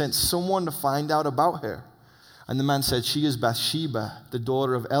David sent someone to find out about her. And the man said, she is Bathsheba, the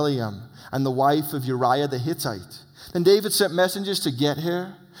daughter of Eliam, and the wife of Uriah the Hittite. Then David sent messengers to get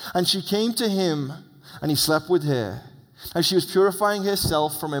her, and she came to him, and he slept with her. As she was purifying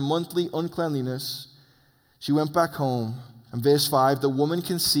herself from her monthly uncleanliness, she went back home. And verse 5, the woman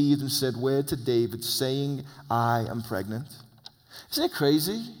conceived and said word to David, saying, I am pregnant. Isn't it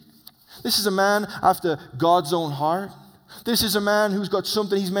crazy? This is a man after God's own heart. This is a man who's got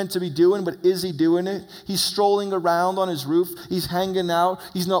something he's meant to be doing, but is he doing it? He's strolling around on his roof. He's hanging out.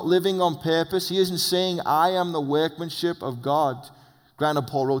 He's not living on purpose. He isn't saying, I am the workmanship of God. Granted,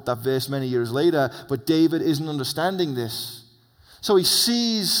 Paul wrote that verse many years later, but David isn't understanding this. So he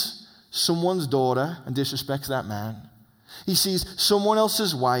sees someone's daughter and disrespects that man. He sees someone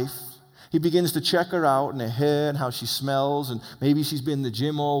else's wife. He begins to check her out and her hair and how she smells, and maybe she's been in the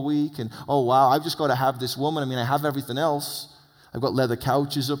gym all week, and oh wow, I've just got to have this woman. I mean, I have everything else. I've got leather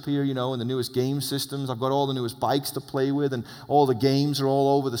couches up here, and the newest game systems. I've got all the newest bikes to play with, and all the games are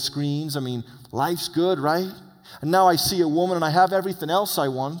all over the screens. I mean, life's good, right? And now I see a woman and I have everything else I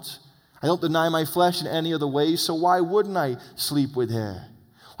want. I don't deny my flesh in any other way, so why wouldn't I sleep with her?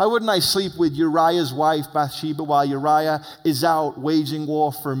 Why wouldn't I sleep with Uriah's wife, Bathsheba, while Uriah is out waging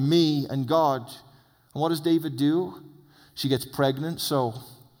war for me and God? And what does David do? She gets pregnant, so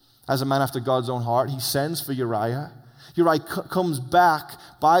as a man after God's own heart, he sends for Uriah. Uriah comes back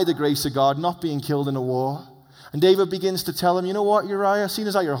by the grace of God, not being killed in a war. And David begins to tell him, you know what, Uriah, seeing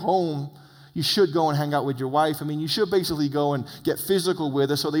as how you're home, you should go and hang out with your wife. I mean, you should basically go and get physical with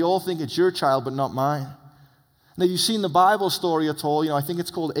her so they all think it's your child but not mine. Now, you've seen the Bible story at all. I think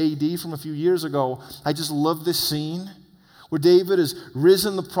it's called AD from a few years ago. I just love this scene where David has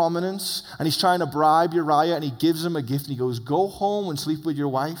risen to prominence and he's trying to bribe Uriah and he gives him a gift and he goes, go home and sleep with your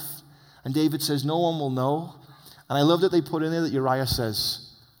wife. And David says, no one will know. And I love that they put in there that Uriah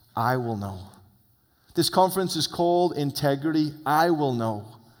says, I will know. This conference is called Integrity. I will know.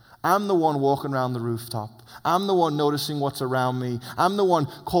 I'm the one walking around the rooftop. I'm the one noticing what's around me. I'm the one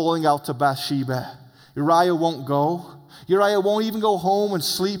calling out to Bathsheba. Uriah won't go. Uriah won't even go home and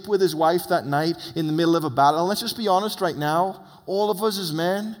sleep with his wife that night in the middle of a battle. And let's just be honest right now. All of us as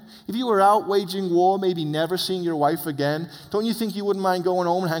men, if you were out waging war, maybe never seeing your wife again, don't you think you wouldn't mind going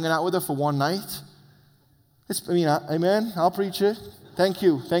home and hanging out with her for one night? Amen? I'll preach it. Thank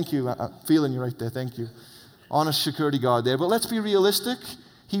you. I'm feeling you right there. Thank you. Honest security guard there. But let's be realistic.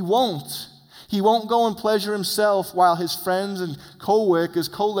 He won't. He won't go and pleasure himself while his friends and co-workers,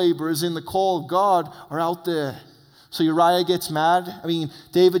 co-laborers in the call of God are out there. So Uriah gets mad.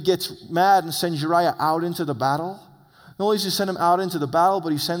 David gets mad and sends Uriah out into the battle. Not only does he send him out into the battle,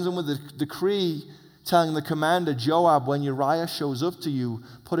 but he sends him with a decree telling the commander, Joab, when Uriah shows up to you,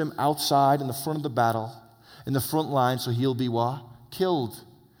 put him outside in the front of the battle, in the front line, so he'll be what? Killed.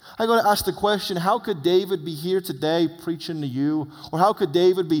 I got to ask the question, how could David be here today preaching to you? Or how could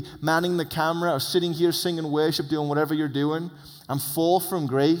David be manning the camera or sitting here singing worship, doing whatever you're doing, and fall from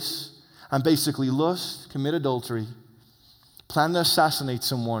grace and basically lust, commit adultery, plan to assassinate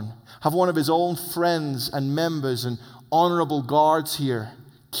someone, have one of his own friends and members and honorable guards here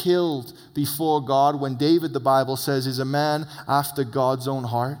killed before God when David, the Bible says, is a man after God's own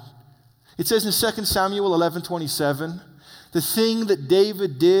heart? It says in 2 Samuel 11:27, the thing that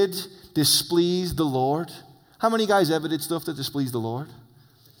David did displeased the Lord. How many guys ever did stuff that displeased the Lord?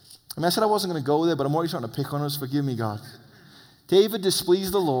 I said I wasn't going to go there, but I'm already trying to pick on us. Forgive me, God. David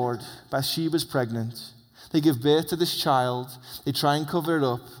displeased the Lord. Bathsheba's pregnant. They give birth to this child. They try and cover it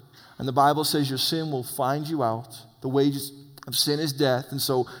up. And the Bible says your sin will find you out. The wages of sin is death. And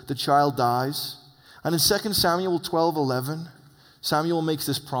so the child dies. And in 2 Samuel 12:11, Samuel makes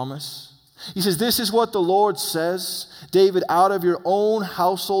this promise. He says, this is what the Lord says, David, out of your own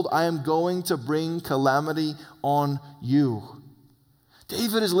household I am going to bring calamity on you.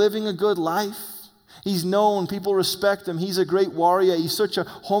 David is living a good life. He's known. People respect him. He's a great warrior. He's such a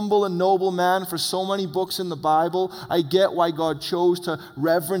humble and noble man for so many books in the Bible. I get why God chose to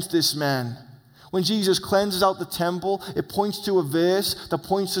reverence this man. When Jesus cleanses out the temple, it points to a verse that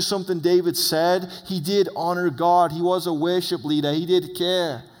points to something David said. He did honor God. He was a worship leader. He did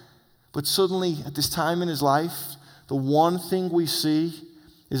care. But suddenly, at this time in his life, the one thing we see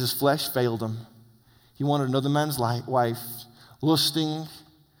is his flesh failed him. He wanted another man's wife, lusting,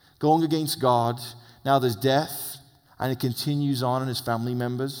 going against God. Now there's death, and it continues on in his family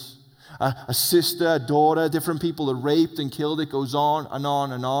members. A sister, a daughter, different people are raped and killed. It goes on and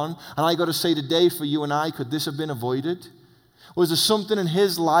on and on. And I got to say today for you and I, could this have been avoided? Was there something in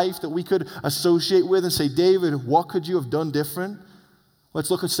his life that we could associate with and say, David, what could you have done different? Let's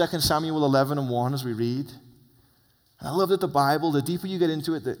look at 2 Samuel 11:1 as we read. And I love that the Bible, the deeper you get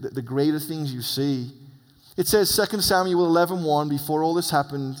into it, the greater things you see. It says 2 Samuel 11:1, before all this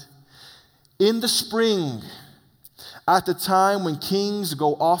happened, in the spring, at the time when kings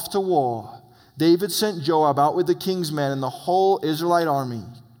go off to war, David sent Joab out with the king's men and the whole Israelite army.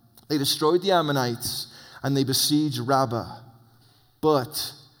 They destroyed the Ammonites and they besieged Rabbah.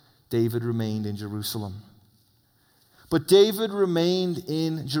 But David remained in Jerusalem. But David remained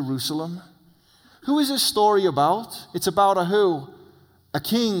in Jerusalem. Who is this story about? It's about a who? A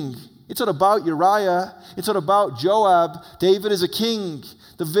king. It's not about Uriah. It's not about Joab. David is a king.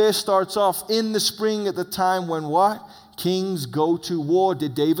 The verse starts off in the spring at the time when what? Kings go to war.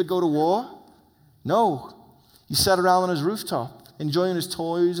 Did David go to war? No. He sat around on his rooftop, enjoying his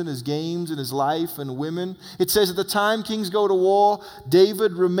toys and his games and his life and women. It says at the time kings go to war,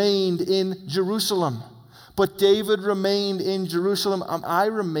 David remained in Jerusalem. But David remained in Jerusalem. Am I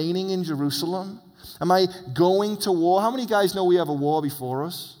remaining in Jerusalem? Am I going to war? How many guys know we have a war before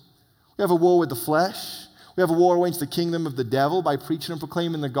us? We have a war with the flesh. We have a war against the kingdom of the devil by preaching and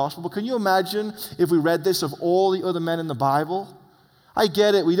proclaiming the gospel. But can you imagine if we read this of all the other men in the Bible? I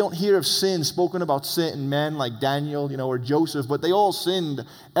get it. We don't hear of sin spoken about certain men like Daniel, or Joseph, but they all sinned.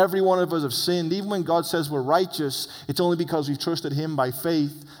 Every one of us have sinned. Even when God says we're righteous, it's only because we've trusted him by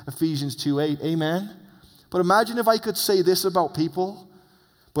faith. Ephesians 2:8. Amen? But imagine if I could say this about people,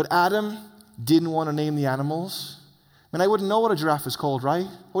 but Adam didn't want to name the animals. I wouldn't know what a giraffe is called, right?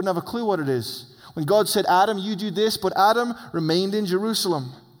 I wouldn't have a clue what it is. When God said, Adam, you do this, but Adam remained in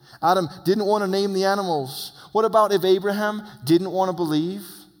Jerusalem. Adam didn't want to name the animals. What about if Abraham didn't want to believe?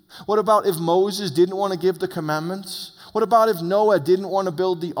 What about if Moses didn't want to give the commandments? What about if Noah didn't want to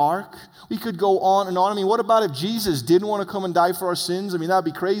build the ark? We could go on and on. What about if Jesus didn't want to come and die for our sins? That'd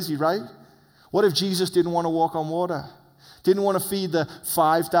be crazy, right? What if Jesus didn't want to walk on water? Didn't want to feed the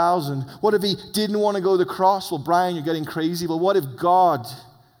 5,000? What if he didn't want to go to the cross? Well, Brian, you're getting crazy. Well, what if God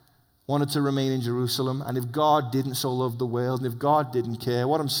wanted to remain in Jerusalem, and if God didn't so love the world, and if God didn't care?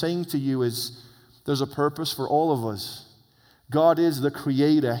 What I'm saying to you is there's a purpose for all of us. God is the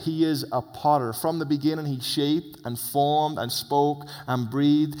creator. He is a potter. From the beginning, he shaped and formed and spoke and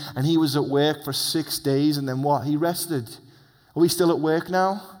breathed, and he was at work for 6 days, and then what? He rested. Are we still at work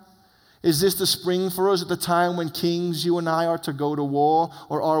now? Is this the spring for us at the time when kings, you and I, are to go to war,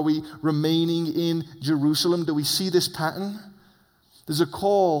 or are we remaining in Jerusalem? Do we see this pattern? There's a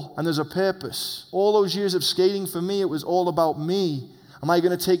call and there's a purpose. All those years of skating, for me, it was all about me. Am I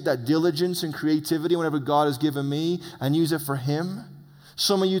going to take that diligence and creativity whenever God has given me and use it for him?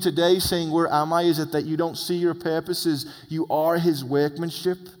 Some of you today saying, where am I? Is it that you don't see your purposes? You are his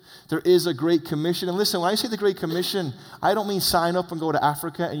workmanship. There is a Great Commission. And listen, when I say the Great Commission, I don't mean sign up and go to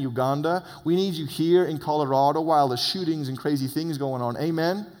Africa and Uganda. We need you here in Colorado while there's shootings and crazy things going on.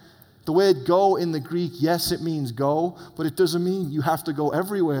 Amen? The word go in the Greek, yes, it means go, but it doesn't mean you have to go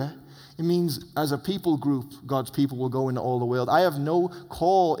everywhere. It means as a people group, God's people will go into all the world. I have no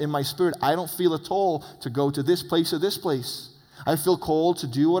call in my spirit. I don't feel at all to go to this place or this place. I feel called to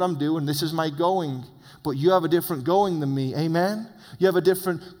do what I'm doing. This is my going. But you have a different going than me. Amen? You have a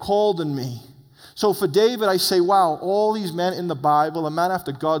different call than me. So for David, I say, wow, all these men in the Bible, a man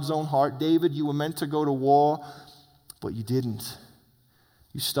after God's own heart. David, you were meant to go to war, but you didn't.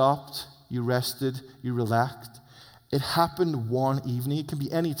 You stopped, you rested, you relaxed. It happened one evening. It can be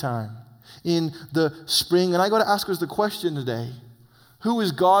any time. In the spring, and I got to ask us the question today. Who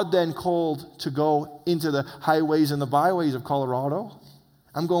is God then called to go into the highways and the byways of Colorado?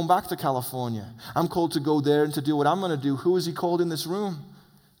 I'm going back to California. I'm called to go there and to do what I'm going to do. Who is he called in this room?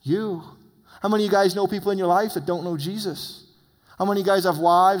 You. How many of you guys know people in your life that don't know Jesus? How many of you guys have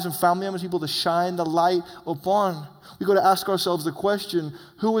wives and family members, people to shine the light upon? We've got to ask ourselves the question,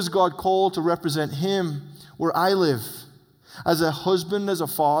 who is God called to represent him where I live? As a husband, as a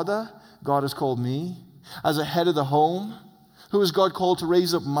father, God has called me. As a head of the home, who is God called to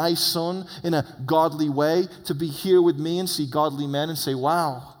raise up my son in a godly way, to be here with me and see godly men and say,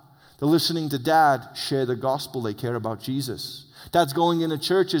 wow, they're listening to dad share the gospel. They care about Jesus. Dad's going into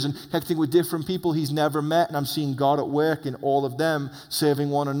churches and connecting with different people he's never met, and I'm seeing God at work in all of them, serving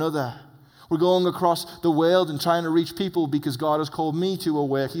one another. We're going across the world and trying to reach people because God has called me to a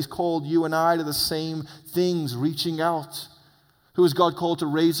work. He's called you and I to the same things, reaching out. Who is God called to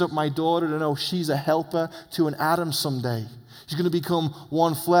raise up my daughter to know she's a helper to an Adam someday? She's going to become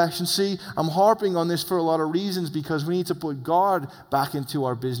one flesh. And see, I'm harping on this for a lot of reasons because we need to put God back into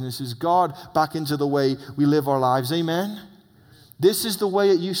our businesses, God back into the way we live our lives. Amen? This is the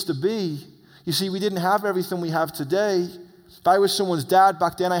way it used to be. You see, we didn't have everything we have today. If I was someone's dad,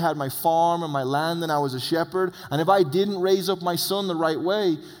 back then I had my farm and my land and I was a shepherd. And if I didn't raise up my son the right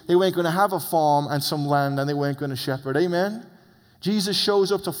way, they weren't going to have a farm and some land and they weren't going to shepherd. Amen? Jesus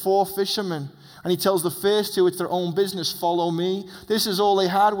shows up to 4 fishermen and he tells the first 2, it's their own business, follow me. This is all they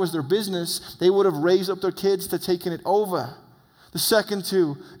had was their business. They would have raised up their kids to taking it over. The second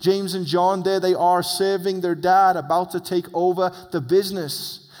 2, James and John, there they are serving their dad, about to take over the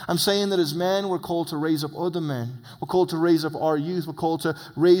business. I'm saying that as men, we're called to raise up other men. We're called to raise up our youth. We're called to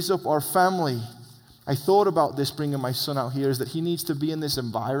raise up our family. I thought about this bringing my son out here, is that he needs to be in this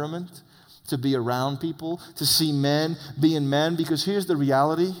environment, to be around people, to see men being men, because here's the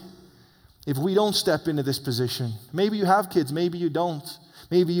reality. If we don't step into this position, maybe you have kids, maybe you don't.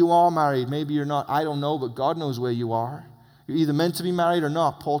 Maybe you are married, maybe you're not. I don't know, but God knows where you are. You're either meant to be married or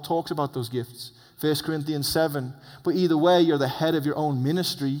not. Paul talks about those gifts. 1 Corinthians 7. But either way, you're the head of your own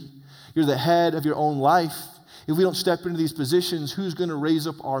ministry. You're the head of your own life. If we don't step into these positions, who's going to raise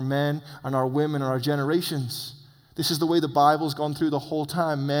up our men and our women and our generations? This is the way the Bible's gone through the whole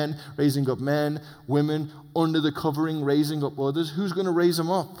time. Men raising up men, women under the covering raising up others. Who's going to raise them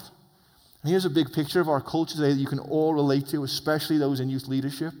up? And here's a big picture of our culture today that you can all relate to, especially those in youth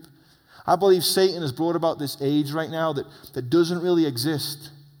leadership. I believe Satan has brought about this age right now that doesn't really exist.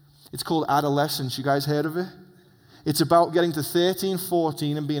 It's called adolescence. You guys heard of it? It's about getting to 13,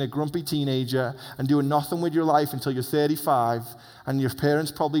 14 and being a grumpy teenager and doing nothing with your life until you're 35 and your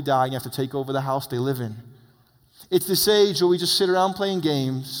parents probably die and you have to take over the house they live in. It's this age where we just sit around playing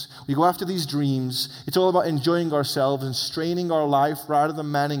games. We go after these dreams. It's all about enjoying ourselves and straining our life rather than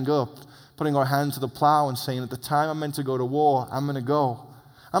manning up, putting our hand to the plow and saying, at the time I'm meant to go to war, I'm going to go.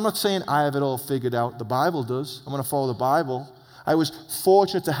 I'm not saying I have it all figured out. The Bible does. I'm going to follow the Bible. I was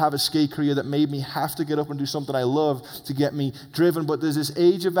fortunate to have a skate career that made me have to get up and do something I love to get me driven. But there's this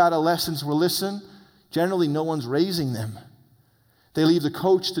age of adolescence where, listen, generally no one's raising them. They leave the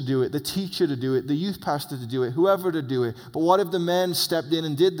coach to do it, the teacher to do it, the youth pastor to do it, whoever to do it. But what if the men stepped in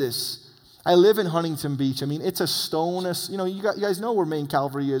and did this? I live in Huntington Beach. I mean, it's a stoners. You guys know where Main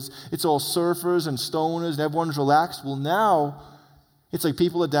Calvary is. It's all surfers and stoners, and everyone's relaxed. Well, now it's like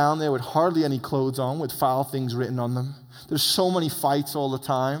people are down there with hardly any clothes on, with foul things written on them. There's so many fights all the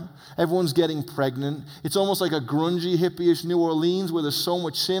time. Everyone's getting pregnant. It's almost like a grungy, hippie-ish New Orleans where there's so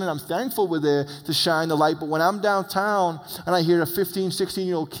much sin, and I'm thankful we're there to shine the light. But when I'm downtown and I hear a 15,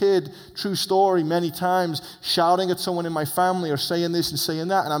 16-year-old kid, true story many times, shouting at someone in my family or saying this and saying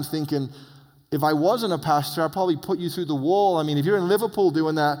that, and I'm thinking, if I wasn't a pastor, I'd probably put you through the wall. I mean, if you're in Liverpool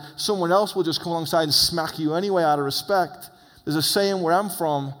doing that, someone else will just come alongside and smack you anyway out of respect. There's a saying where I'm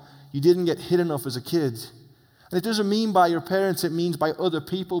from, you didn't get hit enough as a kid. And it doesn't mean by your parents, it means by other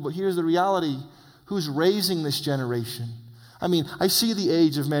people. But here's the reality. Who's raising this generation? I mean, I see the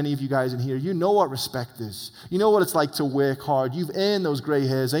age of many of you guys in here. You know what respect is. You know what it's like to work hard. You've earned those gray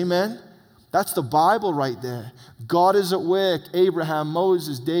hairs. Amen? That's the Bible right there. God is at work. Abraham,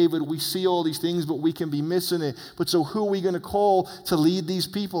 Moses, David, we see all these things, but we can be missing it. But so who are we going to call to lead these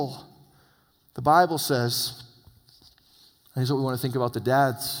people? The Bible says, and here's what we want to think about the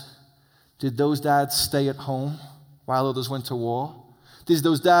dads. Did those dads stay at home while others went to war? Did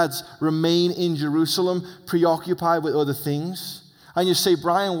those dads remain in Jerusalem, preoccupied with other things? And you say,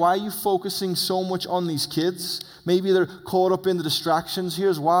 Brian, why are you focusing so much on these kids? Maybe they're caught up in the distractions.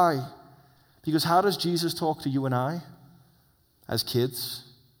 Here's why. Because how does Jesus talk to you and I as kids?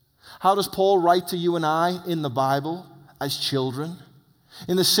 How does Paul write to you and I in the Bible as children?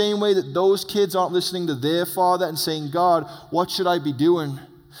 In the same way that those kids aren't listening to their father and saying, God, what should I be doing?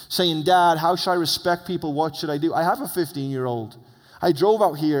 Saying, Dad, how should I respect people? What should I do? I have a 15-year-old. I drove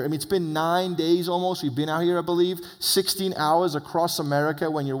out here. I mean, it's been 9 days almost. We've been out here, I believe, 16 hours across America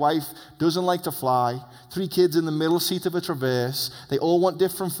when your wife doesn't like to fly. 3 kids in the middle seat of a Traverse. They all want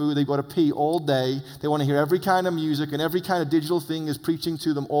different food. They've got to pee all day. They want to hear every kind of music, and every kind of digital thing is preaching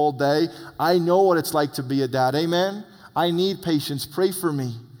to them all day. I know what it's like to be a dad. Amen? I need patience. Pray for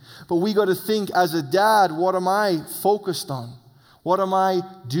me. But we got to think, as a dad, what am I focused on? What am I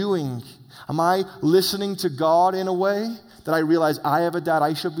doing? Am I listening to God in a way that I realize I have a dad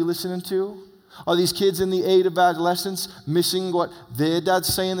I should be listening to? Are these kids in the age of adolescence missing what their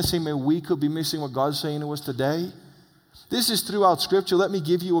dad's saying the same way we could be missing what God's saying to us today? This is throughout Scripture. Let me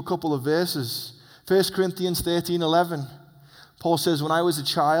give you a couple of verses. 1 Corinthians 13:11. Paul says, when I was a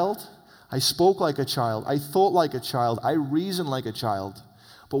child, I spoke like a child. I thought like a child. I reasoned like a child.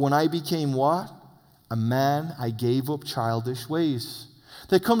 But when I became what? A man, I gave up childish ways.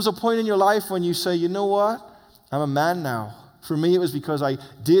 There comes a point in your life when you say, you know what? I'm a man now. For me, it was because I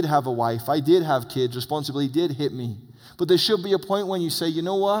did have a wife. I did have kids. Responsibility did hit me. But there should be a point when you say, you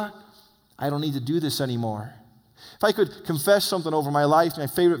know what? I don't need to do this anymore. If I could confess something over my life, my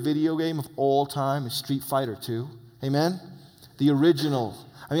favorite video game of all time is Street Fighter 2. Amen? The original.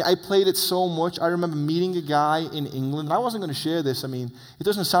 I mean, I played it so much. I remember meeting a guy in England. And I wasn't going to share this. I mean, it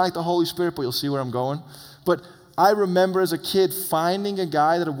doesn't sound like the Holy Spirit, but you'll see where I'm going. But I remember as a kid finding a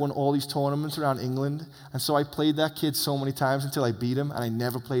guy that had won all these tournaments around England. And so I played that kid so many times until I beat him, and I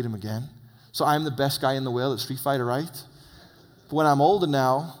never played him again. So I'm the best guy in the world at Street Fighter, right? But when I'm older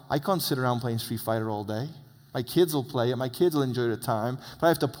now, I can't sit around playing Street Fighter all day. My kids will play it. My kids will enjoy the time. But I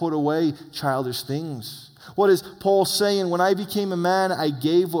have to put away childish things. What is Paul saying? When I became a man, I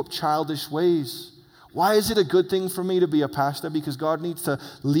gave up childish ways. Why is it a good thing for me to be a pastor? Because God needs to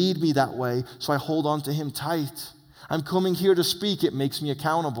lead me that way, so I hold on to him tight. I'm coming here to speak. It makes me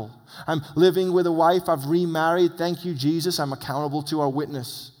accountable. I'm living with a wife. I've remarried. Thank you, Jesus. I'm accountable to our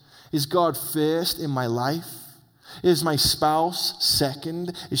witness. Is God first in my life? Is my spouse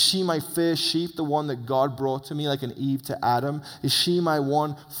second? Is she my first sheep, the one that God brought to me like an Eve to Adam? Is she my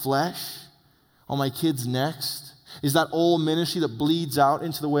one flesh? Are my kids next? Is that all ministry that bleeds out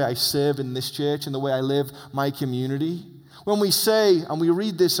into the way I serve in this church and the way I live my community? When we say, and we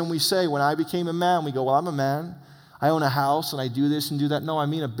read this and we say, when I became a man, we go, well, I'm a man. I own a house and I do this and do that. No, I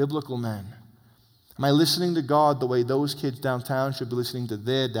mean a biblical man. Am I listening to God the way those kids downtown should be listening to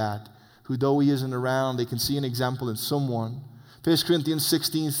their dad, who though he isn't around, they can see an example in someone? 1 Corinthians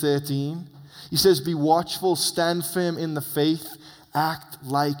 16:13, he says, be watchful, stand firm in the faith, act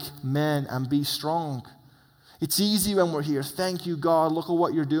like men, and be strong. It's easy when we're here. Thank you, God. Look at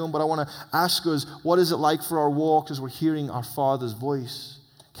what you're doing. But I want to ask us, what is it like for our walk as we're hearing our Father's voice?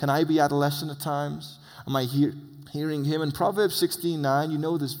 Can I be adolescent at times? Am I hearing him? In Proverbs 16:9, you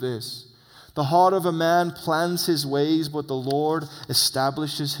know this verse. The heart of a man plans his ways, but the Lord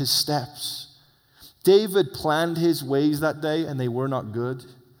establishes his steps. David planned his ways that day, and they were not good.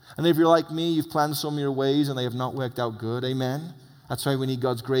 And if you're like me, you've planned some of your ways, and they have not worked out good. Amen? That's why we need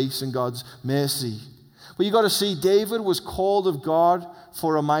God's grace and God's mercy. But you got to see, David was called of God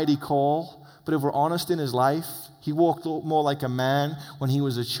for a mighty call. But if we're honest in his life, he walked more like a man when he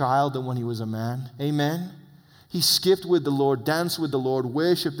was a child than when he was a man. Amen? He skipped with the Lord, danced with the Lord,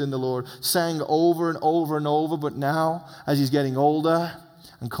 worshiped in the Lord, sang over and over and over. But now, as he's getting older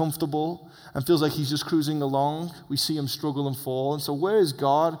and comfortable and feels like he's just cruising along, we see him struggle and fall. And so where is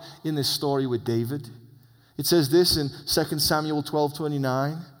God in this story with David? It says this in 2 Samuel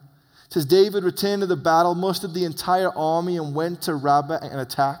 12:29. It says, David returned to the battle, mustered the entire army, and went to Rabbah and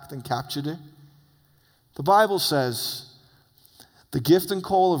attacked and captured it. The Bible says the gift and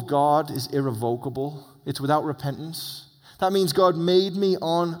call of God is irrevocable. It's without repentance. That means God made me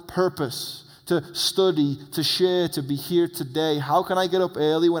on purpose to study, to share, to be here today. How can I get up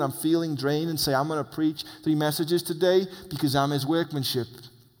early when I'm feeling drained and say, I'm going to preach 3 messages today? Because I'm his workmanship.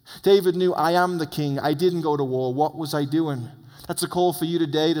 David knew, I am the king. I didn't go to war. What was I doing? That's a call for you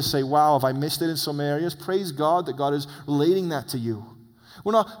today to say, wow, have I missed it in some areas? Praise God that God is relating that to you.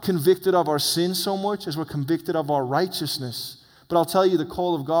 We're not convicted of our sin so much as we're convicted of our righteousness. But I'll tell you, the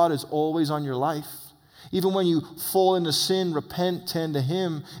call of God is always on your life. Even when you fall into sin, repent, turn to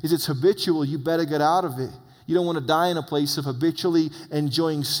him. If it's habitual, you better get out of it. You don't want to die in a place of habitually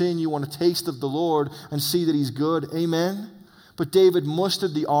enjoying sin. You want a taste of the Lord and see that he's good. Amen? But David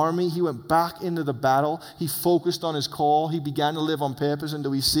mustered the army. He went back into the battle. He focused on his call. He began to live on purpose. And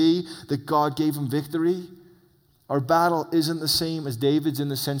do we see that God gave him victory? Our battle isn't the same as David's in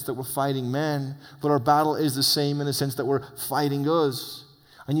the sense that we're fighting men, but our battle is the same in the sense that we're fighting us.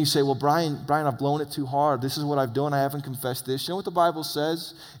 And you say, well, Brian, I've blown it too hard. This is what I've done. I haven't confessed this. You know what the Bible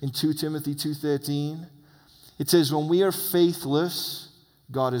says in 2 Timothy 2:13? It says, when we are faithless,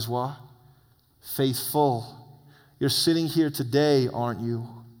 God is what? Faithful. You're sitting here today, aren't you?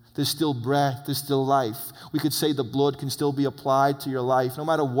 There's still breath. There's still life. We could say the blood can still be applied to your life. No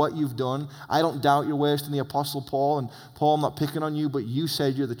matter what you've done, I don't doubt you're worse than the Apostle Paul. And Paul, I'm not picking on you, but you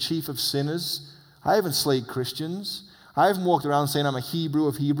said you're the chief of sinners. I haven't slayed Christians. I haven't walked around saying I'm a Hebrew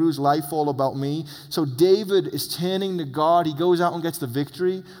of Hebrews, life all about me. So David is turning to God. He goes out and gets the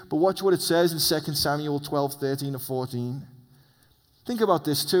victory. But watch what it says in 2 Samuel 12:13-14. Think about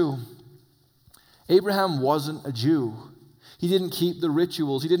this too. Abraham wasn't a Jew. He didn't keep the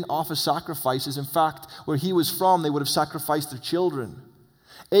rituals. He didn't offer sacrifices. In fact, where he was from, they would have sacrificed their children.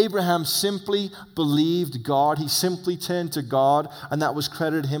 Abraham simply believed God. He simply turned to God, and that was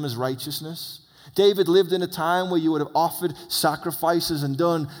credited him as righteousness. David lived in a time where you would have offered sacrifices and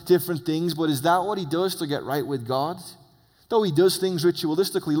done different things, but is that what he does to get right with God? Though he does things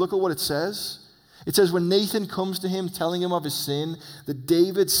ritualistically, look at what it says. It says, when Nathan comes to him telling him of his sin, that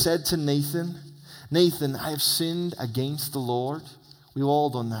David said to Nathan, Nathan, I have sinned against the Lord. We've all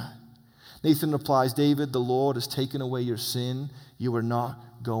done that. Nathan replies, David, the Lord has taken away your sin. You are not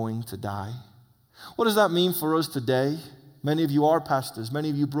going to die. What does that mean for us today? Many of you are pastors. Many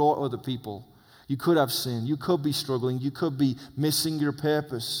of you brought other people. You could have sinned. You could be struggling. You could be missing your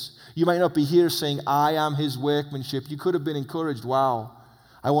purpose. You might not be here saying, I am his workmanship. You could have been encouraged. Wow,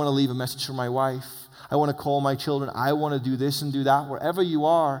 I want to leave a message for my wife. I want to call my children. I want to do this and do that. Wherever you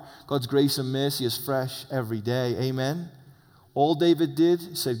are, God's grace and mercy is fresh every day. Amen? All David did,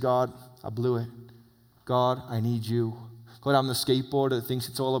 he said, God, I blew it. God, I need you. God, I'm the skateboarder that thinks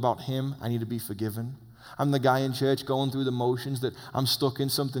it's all about him. I need to be forgiven. I'm the guy in church going through the motions that I'm stuck in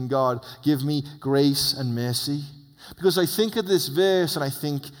something. God, give me grace and mercy. Because I think of this verse and I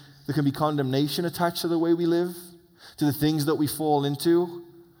think there can be condemnation attached to the way we live, to the things that we fall into.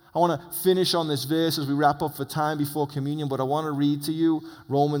 I want to finish on this verse as we wrap up for time before communion, but I want to read to you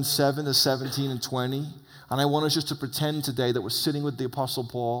Romans 7:17 and 20. And I want us just to pretend today that we're sitting with the Apostle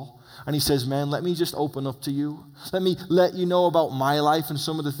Paul. And he says, man, let me just open up to you. Let me let you know about my life and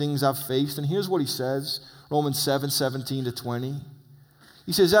some of the things I've faced. And here's what he says, Romans 7:17-20.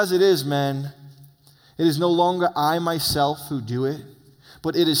 He says, as it is, man, it is no longer I myself who do it,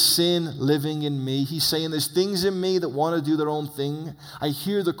 but it is sin living in me. He's saying there's things in me that want to do their own thing. I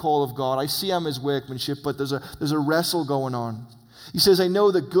hear the call of God. I see I'm his workmanship, but there's a wrestle going on. He says, I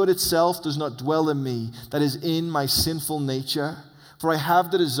know that good itself does not dwell in me, that is in my sinful nature. For I have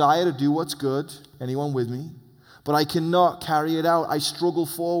the desire to do what's good. Anyone with me? But I cannot carry it out. I struggle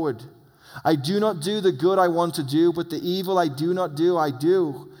forward. I do not do the good I want to do, but the evil I do not do, I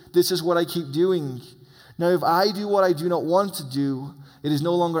do. This is what I keep doing. Now, if I do what I do not want to do, it is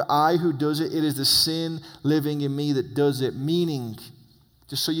no longer I who does it. It is the sin living in me that does it. Meaning,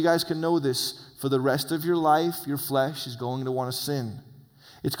 just so you guys can know this, for the rest of your life, your flesh is going to want to sin.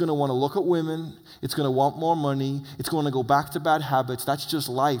 It's going to want to look at women. It's going to want more money. It's going to go back to bad habits. That's just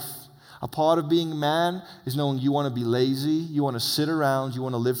life. A part of being man is knowing you want to be lazy. You want to sit around. You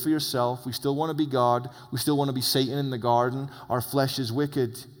want to live for yourself. We still want to be God. We still want to be Satan in the garden. Our flesh is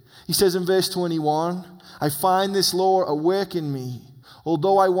wicked. He says in verse 21, I find this law at work in me.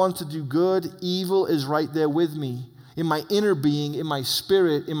 Although I want to do good, evil is right there with me. In my inner being, in my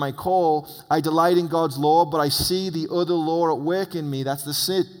spirit, in my call, I delight in God's law, but I see the other law at work in me. That's the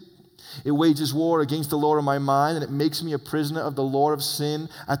sin. It wages war against the law of my mind, and it makes me a prisoner of the law of sin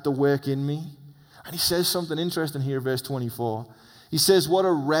at the work in me. And he says something interesting here, verse 24. He says, what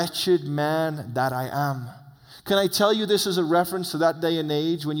a wretched man that I am. Can I tell you this is a reference to that day and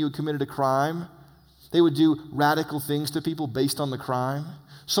age when you had committed a crime? They would do radical things to people based on the crime.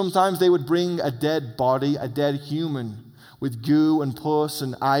 Sometimes they would bring a dead body, a dead human, with goo and pus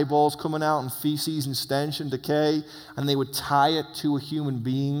and eyeballs coming out and feces and stench and decay, and they would tie it to a human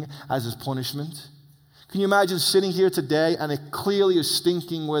being as his punishment. Can you imagine sitting here today and it clearly is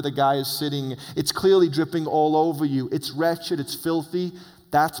stinking where the guy is sitting? It's clearly dripping all over you. It's wretched, it's filthy.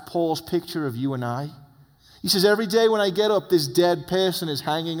 That's Paul's picture of you and I. He says, every day when I get up, this dead person is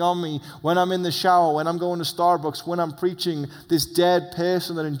hanging on me. When I'm in the shower, when I'm going to Starbucks, when I'm preaching, this dead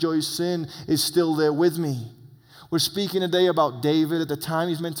person that enjoys sin is still there with me. We're speaking today about David. At the time,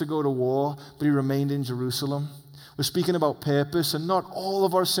 he's meant to go to war, but he remained in Jerusalem. We're speaking about purpose, and not all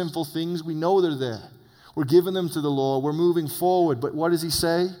of our sinful things, we know they're there. We're giving them to the Lord. We're moving forward. But what does he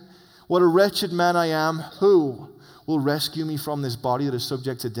say? What a wretched man I am. Who will rescue me from this body that is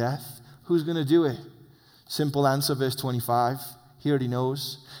subject to death? Who's going to do it? Simple answer, verse 25. He already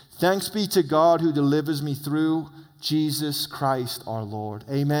knows. Thanks be to God who delivers me through Jesus Christ our Lord.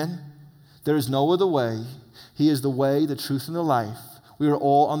 Amen. There is no other way. He is the way, the truth, and the life. We are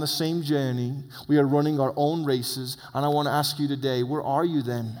all on the same journey. We are running our own races. And I want to ask you today, where are you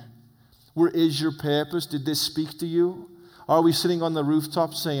then? Where is your purpose? Did this speak to you? Are we sitting on the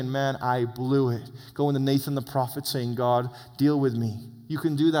rooftop saying, man, I blew it? Going to Nathan the prophet saying, God, deal with me. You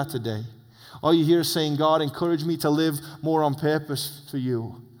can do that today. Are you here saying, God, encourage me to live more on purpose for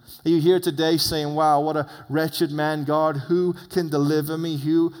you? Are you here today saying, wow, what a wretched man, God, who can deliver me?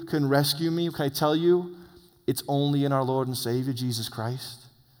 Who can rescue me? Can I tell you? It's only in our Lord and Savior, Jesus Christ.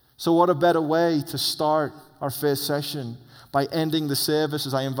 So what a better way to start our first session by ending the service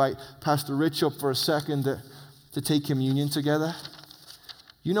as I invite Pastor Rich up for a second to take communion together.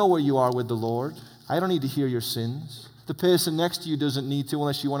 You know where you are with the Lord. I don't need to hear your sins. The person next to you doesn't need to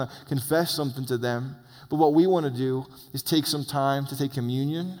unless you want to confess something to them. But what we want to do is take some time to take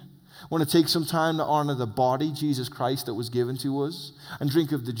communion. We want to take some time to honor the body, Jesus Christ, that was given to us, and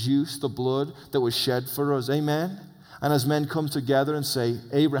drink of the juice, the blood that was shed for us. Amen? And as men come together and say,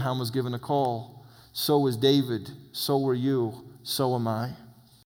 Abraham was given a call, so was David, so were you, so am I.